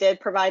 I did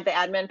provide the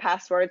admin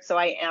password, so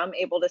I am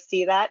able to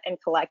see that and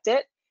collect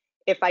it.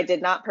 If I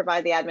did not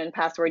provide the admin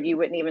password, you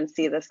wouldn't even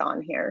see this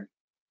on here.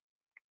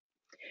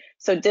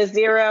 So disk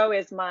 0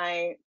 is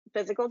my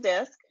physical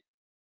disk.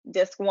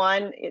 Disk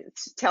 1, it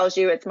tells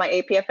you it's my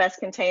APFS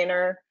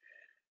container.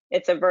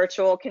 It's a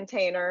virtual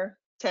container.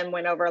 Tim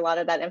went over a lot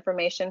of that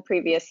information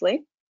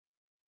previously.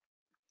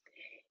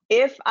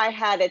 If I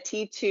had a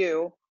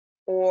T2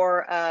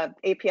 or a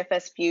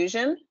APFS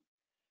Fusion,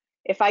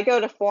 if I go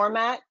to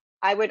format,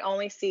 I would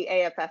only see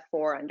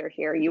AFF4 under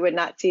here. You would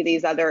not see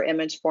these other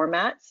image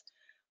formats.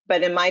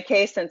 But in my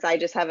case, since I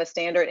just have a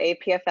standard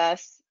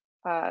APFS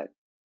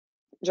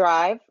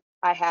drive,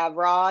 I have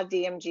RAW,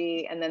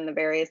 DMG, and then the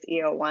various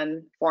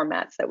EO1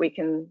 formats that we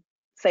can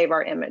save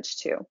our image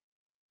to.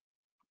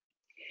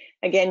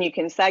 Again, you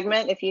can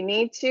segment if you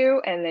need to,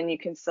 and then you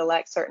can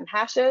select certain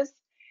hashes.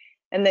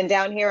 And then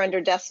down here under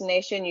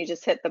destination, you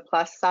just hit the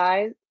plus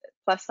sign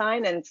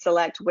and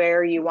select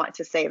where you want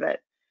to save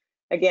it.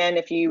 Again,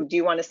 if you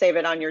do want to save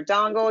it on your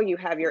dongle, you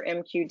have your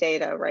MQ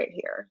data right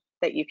here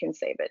that you can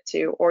save it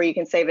to, or you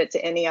can save it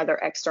to any other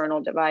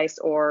external device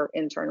or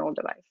internal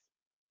device.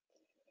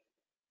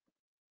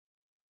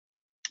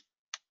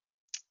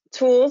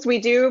 Tools, we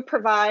do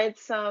provide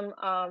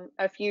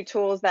a few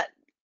tools that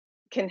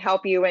can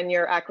help you in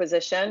your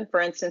acquisition. For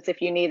instance,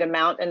 if you need to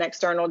mount an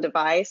external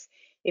device,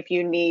 if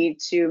you need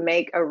to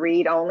make a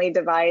read-only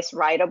device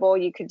writable,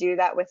 you could do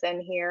that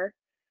within here.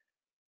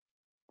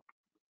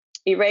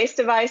 Erase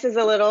device is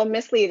a little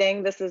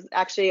misleading. This is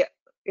actually,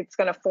 it's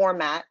going to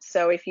format.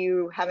 So if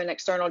you have an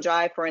external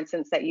drive, for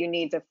instance, that you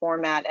need to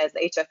format as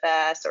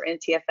HFS or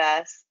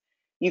NTFS,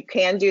 you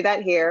can do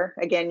that here.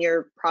 Again,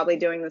 you're probably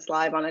doing this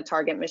live on a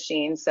target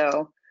machine.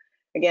 So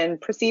again,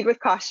 proceed with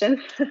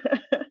caution.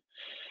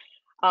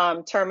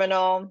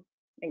 Terminal,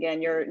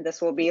 again,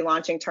 this will be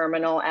launching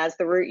terminal as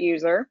the root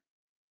user.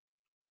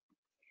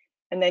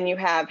 And then you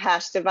have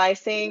hash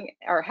devicing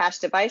or hash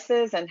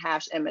devices and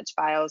hash image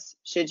files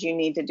should you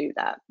need to do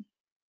that.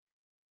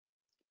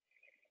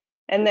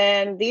 And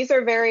then these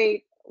are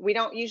we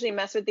don't usually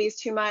mess with these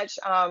too much.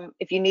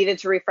 If you needed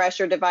to refresh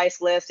your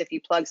device list, if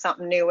you plug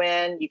something new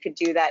in, you could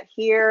do that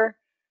here.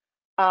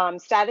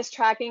 Status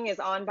tracking is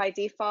on by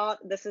default.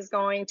 This is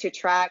going to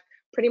track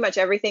pretty much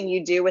everything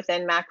you do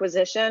within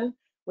MacQuisition.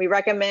 We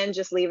recommend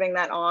just leaving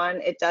that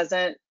on. It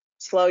doesn't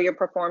slow your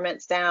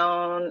performance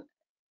down.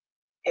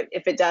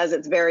 If it does,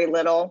 it's very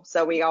little.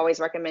 So we always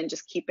recommend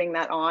just keeping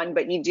that on,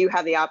 but you do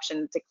have the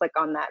option to click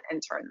on that and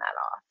turn that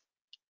off.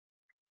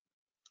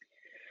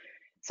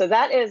 So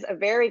that is a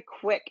very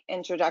quick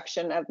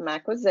introduction of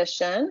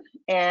MacQuisition,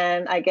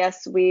 and I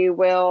guess we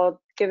will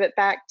give it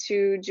back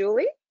to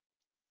Julie.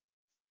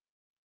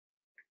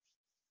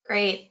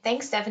 Great,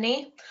 thanks,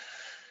 Stephanie.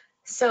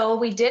 So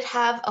we did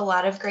have a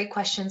lot of great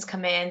questions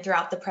come in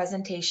throughout the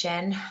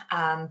presentation,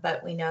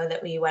 but we know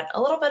that we went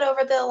a little bit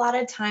over the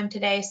allotted time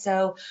today,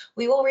 so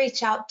we will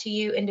reach out to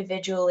you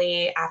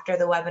individually after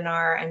the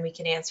webinar and we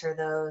can answer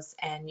those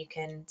and you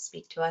can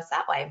speak to us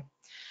that way.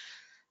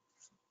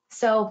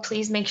 So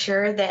please make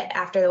sure that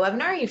after the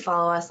webinar you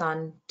follow us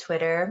on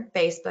Twitter,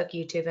 Facebook,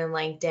 YouTube, and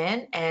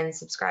LinkedIn, and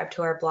subscribe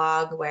to our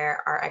blog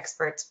where our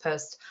experts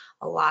post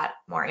a lot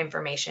more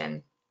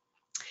information.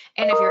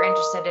 And if you're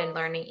interested in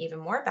learning even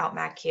more about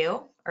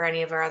MacQ or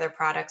any of our other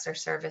products or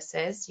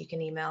services, you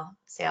can email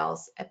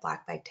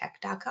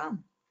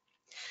sales@blackbagtech.com.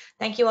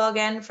 Thank you all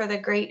again for the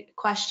great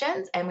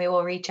questions, and we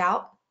will reach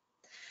out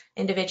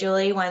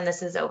individually when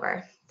this is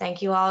over.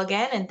 Thank you all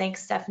again, and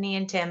thanks Stephanie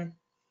and Tim.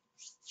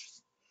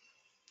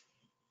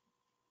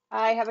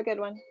 Bye, have a good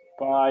one.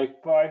 Bye.